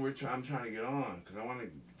 That's the one I'm trying to get on because I want to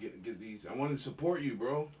get these. I want to support you,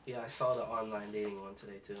 bro. Yeah, I saw the online dating one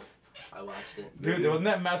today too. I watched it. Dude, wasn't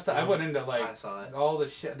that messed up? I went into, I like, saw it. all the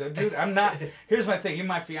shit. Dude, I'm not, here's my thing. You're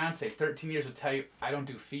my fiance, 13 years, will tell you, I don't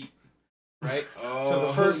do feet. Right? Oh, So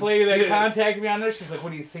the first lady that shit. contacted me on there, she's like,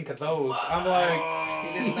 what do you think of those? I'm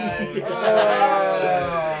like,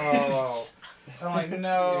 Oh, oh. I'm like,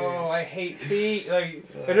 no, I hate feet. Like,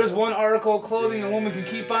 if there's one article of clothing a woman can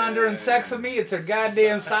keep on during sex with me, it's her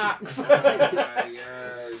goddamn socks. Oh my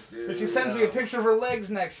gosh, dude. She sends me a picture of her legs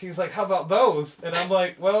next. She's like, how about those? And I'm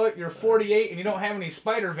like, well, you're 48 and you don't have any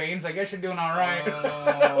spider veins. I guess you're doing all right.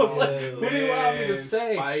 I was like, what do you want me to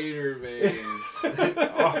say? Spider veins.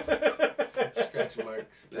 Oh, Stretch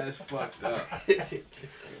marks. that's fucked up.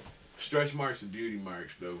 Stretch marks are beauty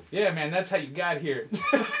marks, though. Yeah, man, that's how you got here.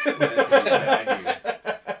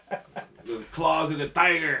 The claws of the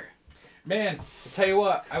tiger. Man, I'll tell you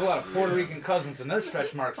what, I have a lot of Puerto Rican cousins and their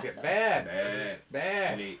stretch marks get bad. Bad.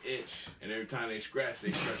 Bad. And they itch. And every time they scratch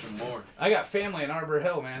them more. I got family in Arbor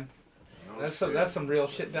Hill, man. Oh, That's some real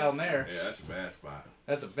shit down there. Yeah, that's a bad spot.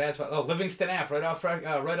 That's a bad spot. Oh, Livingston Ave, right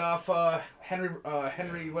off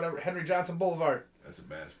Henry Johnson Boulevard. That's a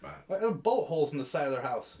bad spot. There are bullet holes in the side of their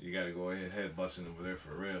house. You gotta go ahead head busting over there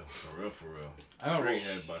for real. For real. I remember- Straight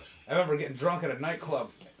head busting. I remember getting drunk at a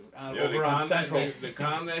nightclub Yo, over on Central. To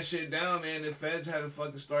calm that shit down, man, the feds had to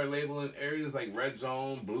fucking start labeling areas like red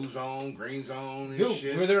zone, blue zone, green zone, and Dude,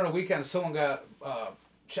 shit. we were there on a weekend. Someone got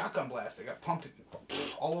shotgun blasted. Got pumped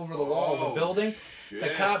all over the wall of the building. Shit. The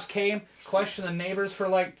cops came, questioned the neighbors for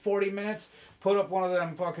like 40 minutes, put up one of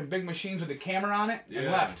them fucking big machines with a camera on it, and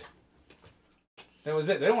Yeah. left. That was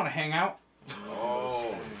it. They don't want to hang out.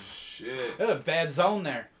 Oh, shit. There's a bad zone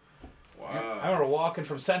there. Wow. I remember walking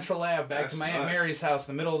from Central Ave back That's to my Aunt nuts. Mary's house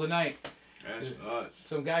in the middle of the night. That's nuts.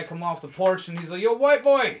 Some guy come off the porch and he's like, "Yo, white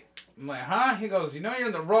boy." I'm like, "Huh?" He goes, "You know you're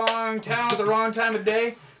in the wrong town at the wrong time of day."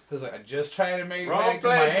 I was like, "I just tried to make it Wrong back to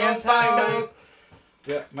my place, wrong aunt's thing, house." man.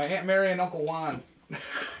 Yeah, my Aunt Mary and Uncle Juan.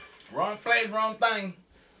 Wrong place, wrong thing.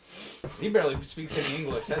 He barely speaks any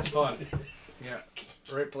English. That's fun. Yeah,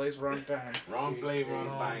 right place, wrong time. Wrong place, wrong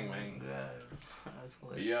thing, man. That's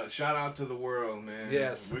But hilarious. yeah, shout out to the world, man.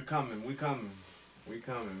 Yes. We're coming,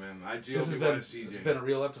 man. This has IGLBY been a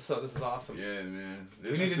real episode. This is awesome. Yeah, man.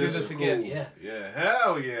 We need to do this is again. Yeah. Yeah,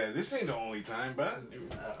 hell yeah. This ain't the only time, but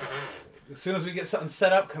As soon as we get something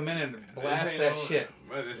set up, come in and blast This ain't that no- shit.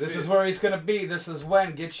 But this This is where he's gonna be. This is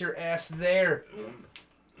when. Get your ass there.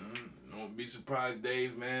 Don't be surprised,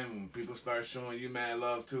 Dave, man, when people start showing you mad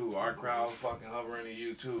love too. Our crowd fucking hovering to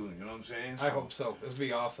you too. You know what I'm saying? I hope so. This will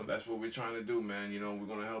be awesome. That's what we're trying to do, man. You know, we're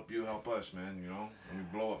gonna help you, help us, man. You know, and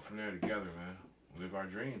we blow up from there together, man. Live our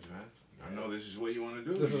dreams, man. I know this is what you want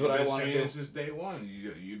to do. This is You've what I been wanna saying do. this since day one.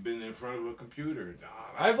 You've been in front of a computer.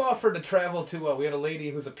 I've offered to travel to, we had a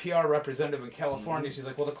lady who's a PR representative in California. Mm-hmm. She's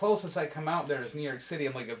like, well, the closest I come out there is New York City.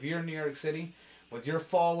 I'm like, if you're in New York City, with your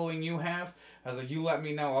following you have, I was like, you let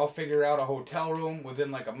me know. I'll figure out a hotel room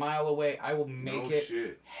within like a mile away. I will make No it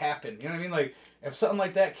shit. happen. You know what I mean? Like, if something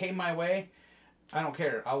like that came my way, I don't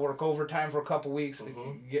care. I'll work overtime for a couple weeks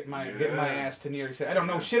to get my Yeah. ass to New York City. I don't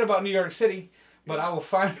know shit about New York City, but I will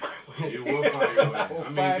find my way. You will find your way. I will I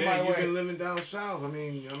mean, find my Dan, you've way. been living down south. I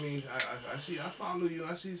mean, I follow you.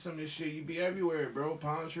 I see some of this shit. You be everywhere, bro.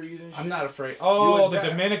 Palm trees and shit. I'm not afraid. Oh, the adapt.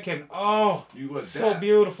 Dominican. Oh, You adapt. so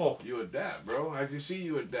beautiful. You adapt, bro. I can see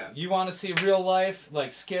you adapt. You want to see real life,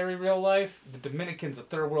 like scary real life? The Dominican's a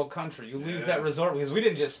third world country. You leave Yeah. that resort, because we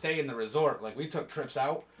didn't just stay in the resort. Like, we took trips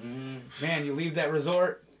out. Man, you leave that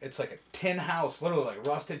resort, it's like a tin house, literally like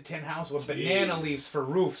rusted tin house with banana Jeez. leaves for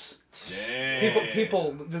roofs. Damn.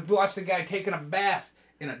 People watch the guy taking a bath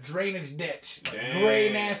in a drainage ditch. Like Damn.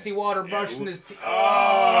 gray, nasty water brushing his teeth.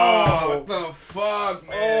 Oh, what the fuck,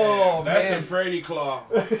 man? Oh, That's man. a Freddy Claw.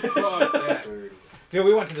 Fuck that. Dude,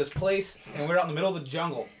 we went to this place, and we were out in the middle of the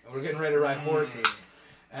jungle, and we're getting ready to ride horses.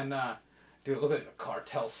 And, dude, look at the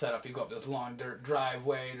cartel setup. You go up this long dirt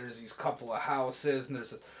driveway, there's these couple of houses, and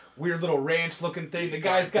there's a weird little ranch-looking thing. The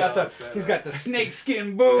guy's got he's got the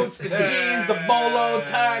snakeskin boots, the jeans, the bolo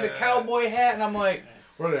tie, the cowboy hat, and I'm like,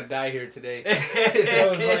 we're gonna die here today. I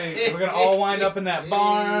was like, we're gonna all wind up in that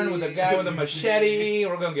barn with a guy with a machete.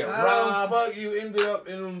 We're gonna get How robbed. the fuck you ended up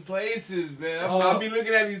in them places, man? Oh. I'll be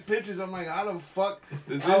looking at these pictures. I'm like, how the fuck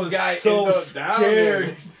does I was this guy so end up down scared.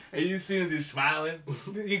 there? And you see him just smiling.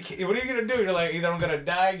 What are you gonna do? You're like, either I'm gonna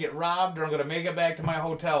die, get robbed, or I'm gonna make it back to my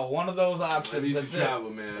hotel. One of those At options. least you That's it.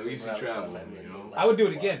 travel, man. At least you travel, you know. I would do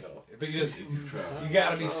it again, but you just At least you travel. you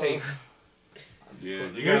gotta be safe. Yeah,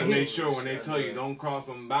 you gotta make sure when they tell you don't cross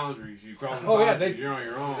them boundaries, you cross them Oh, yeah, boundaries, they- you're on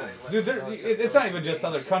your own. Dude, it's not even just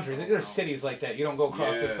other countries. There's cities like that. You don't go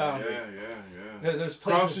across this boundary. Yeah. There's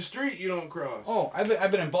Cross places. the street, you don't cross. Oh, I've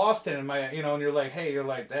been in Boston, and and you're like, hey, you're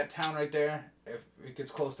like that town right there. If it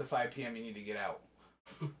gets close to 5 p.m., you need to get out.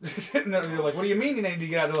 And you're like, what do you mean you need to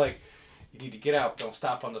get out? They're like, you need to get out. Don't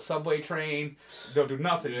stop on the subway train. Don't do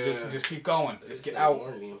nothing. You Yeah. just keep going. Just get out.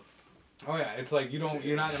 Oh yeah, it's like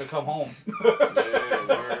you're not gonna come home. Yeah,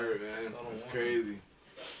 word, man. That's crazy.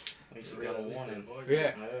 At least you Real, got at least one. they in. avoid Yeah.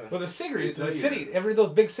 Yeah. Well, the cities, They the tell you city, every those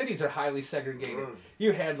big cities are highly segregated.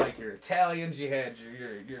 You had like your Italians, you had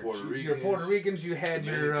your Puerto Ricans, you had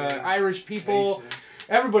your Dominicans, Irish people. Haitians.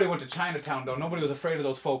 Everybody went to Chinatown though. Nobody was afraid of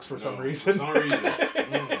those folks for some No, reason. For some reason.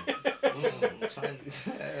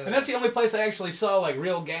 And that's the only place I actually saw like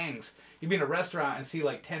real gangs. You'd be in a restaurant and see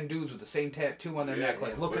like 10 dudes with the same tattoo on their Yeah, neck,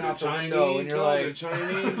 like but looking the out the Chinese, window, and you're though, like, the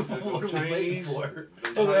Chinese, What are we waiting for?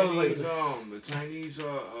 Oh, that was like- The Chinese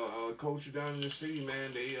culture down in the city,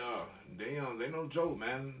 man. They no joke,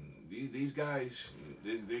 man. These guys,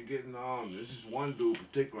 they're getting This is one dude in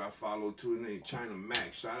particular I follow too, named China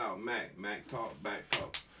Mac. Shout out Mac. Mac talk, back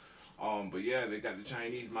talk. But yeah, they got the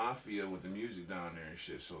Chinese mafia with the music down there and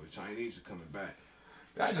shit. So the Chinese are coming back.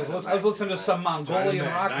 I was listening to some Mongolian China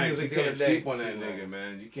rock Mac, music you the other can't day. sleep on that nigga,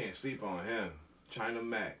 man. You can't sleep on him. China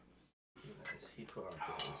Mac. He put on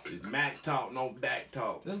things. It's Mac talk, no back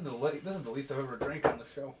talk. This is the least I've ever drank on the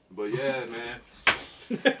show. But yeah,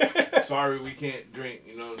 man. Sorry we can't drink,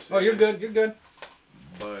 you know what I'm saying? Oh, you're good. You're good.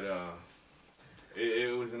 But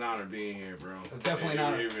it was an honor being here, bro. It was definitely an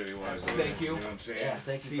honor. It really was. Thank you. You know what I'm saying? Yeah,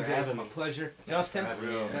 thank you CJ, for having my me. pleasure. Justin,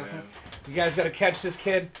 Real, man. you guys got to catch this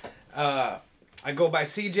kid. I go by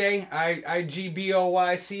CJ,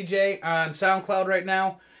 IGBOY CJ on SoundCloud right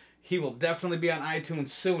now. He will definitely be on iTunes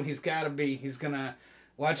soon. He's got to be. He's going to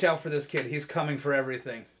watch out for this kid. He's coming for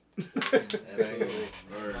everything. Absolutely.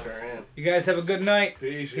 All right. Sure am. You guys have a good night.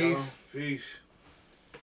 Peace, Peace. y'all. Peace.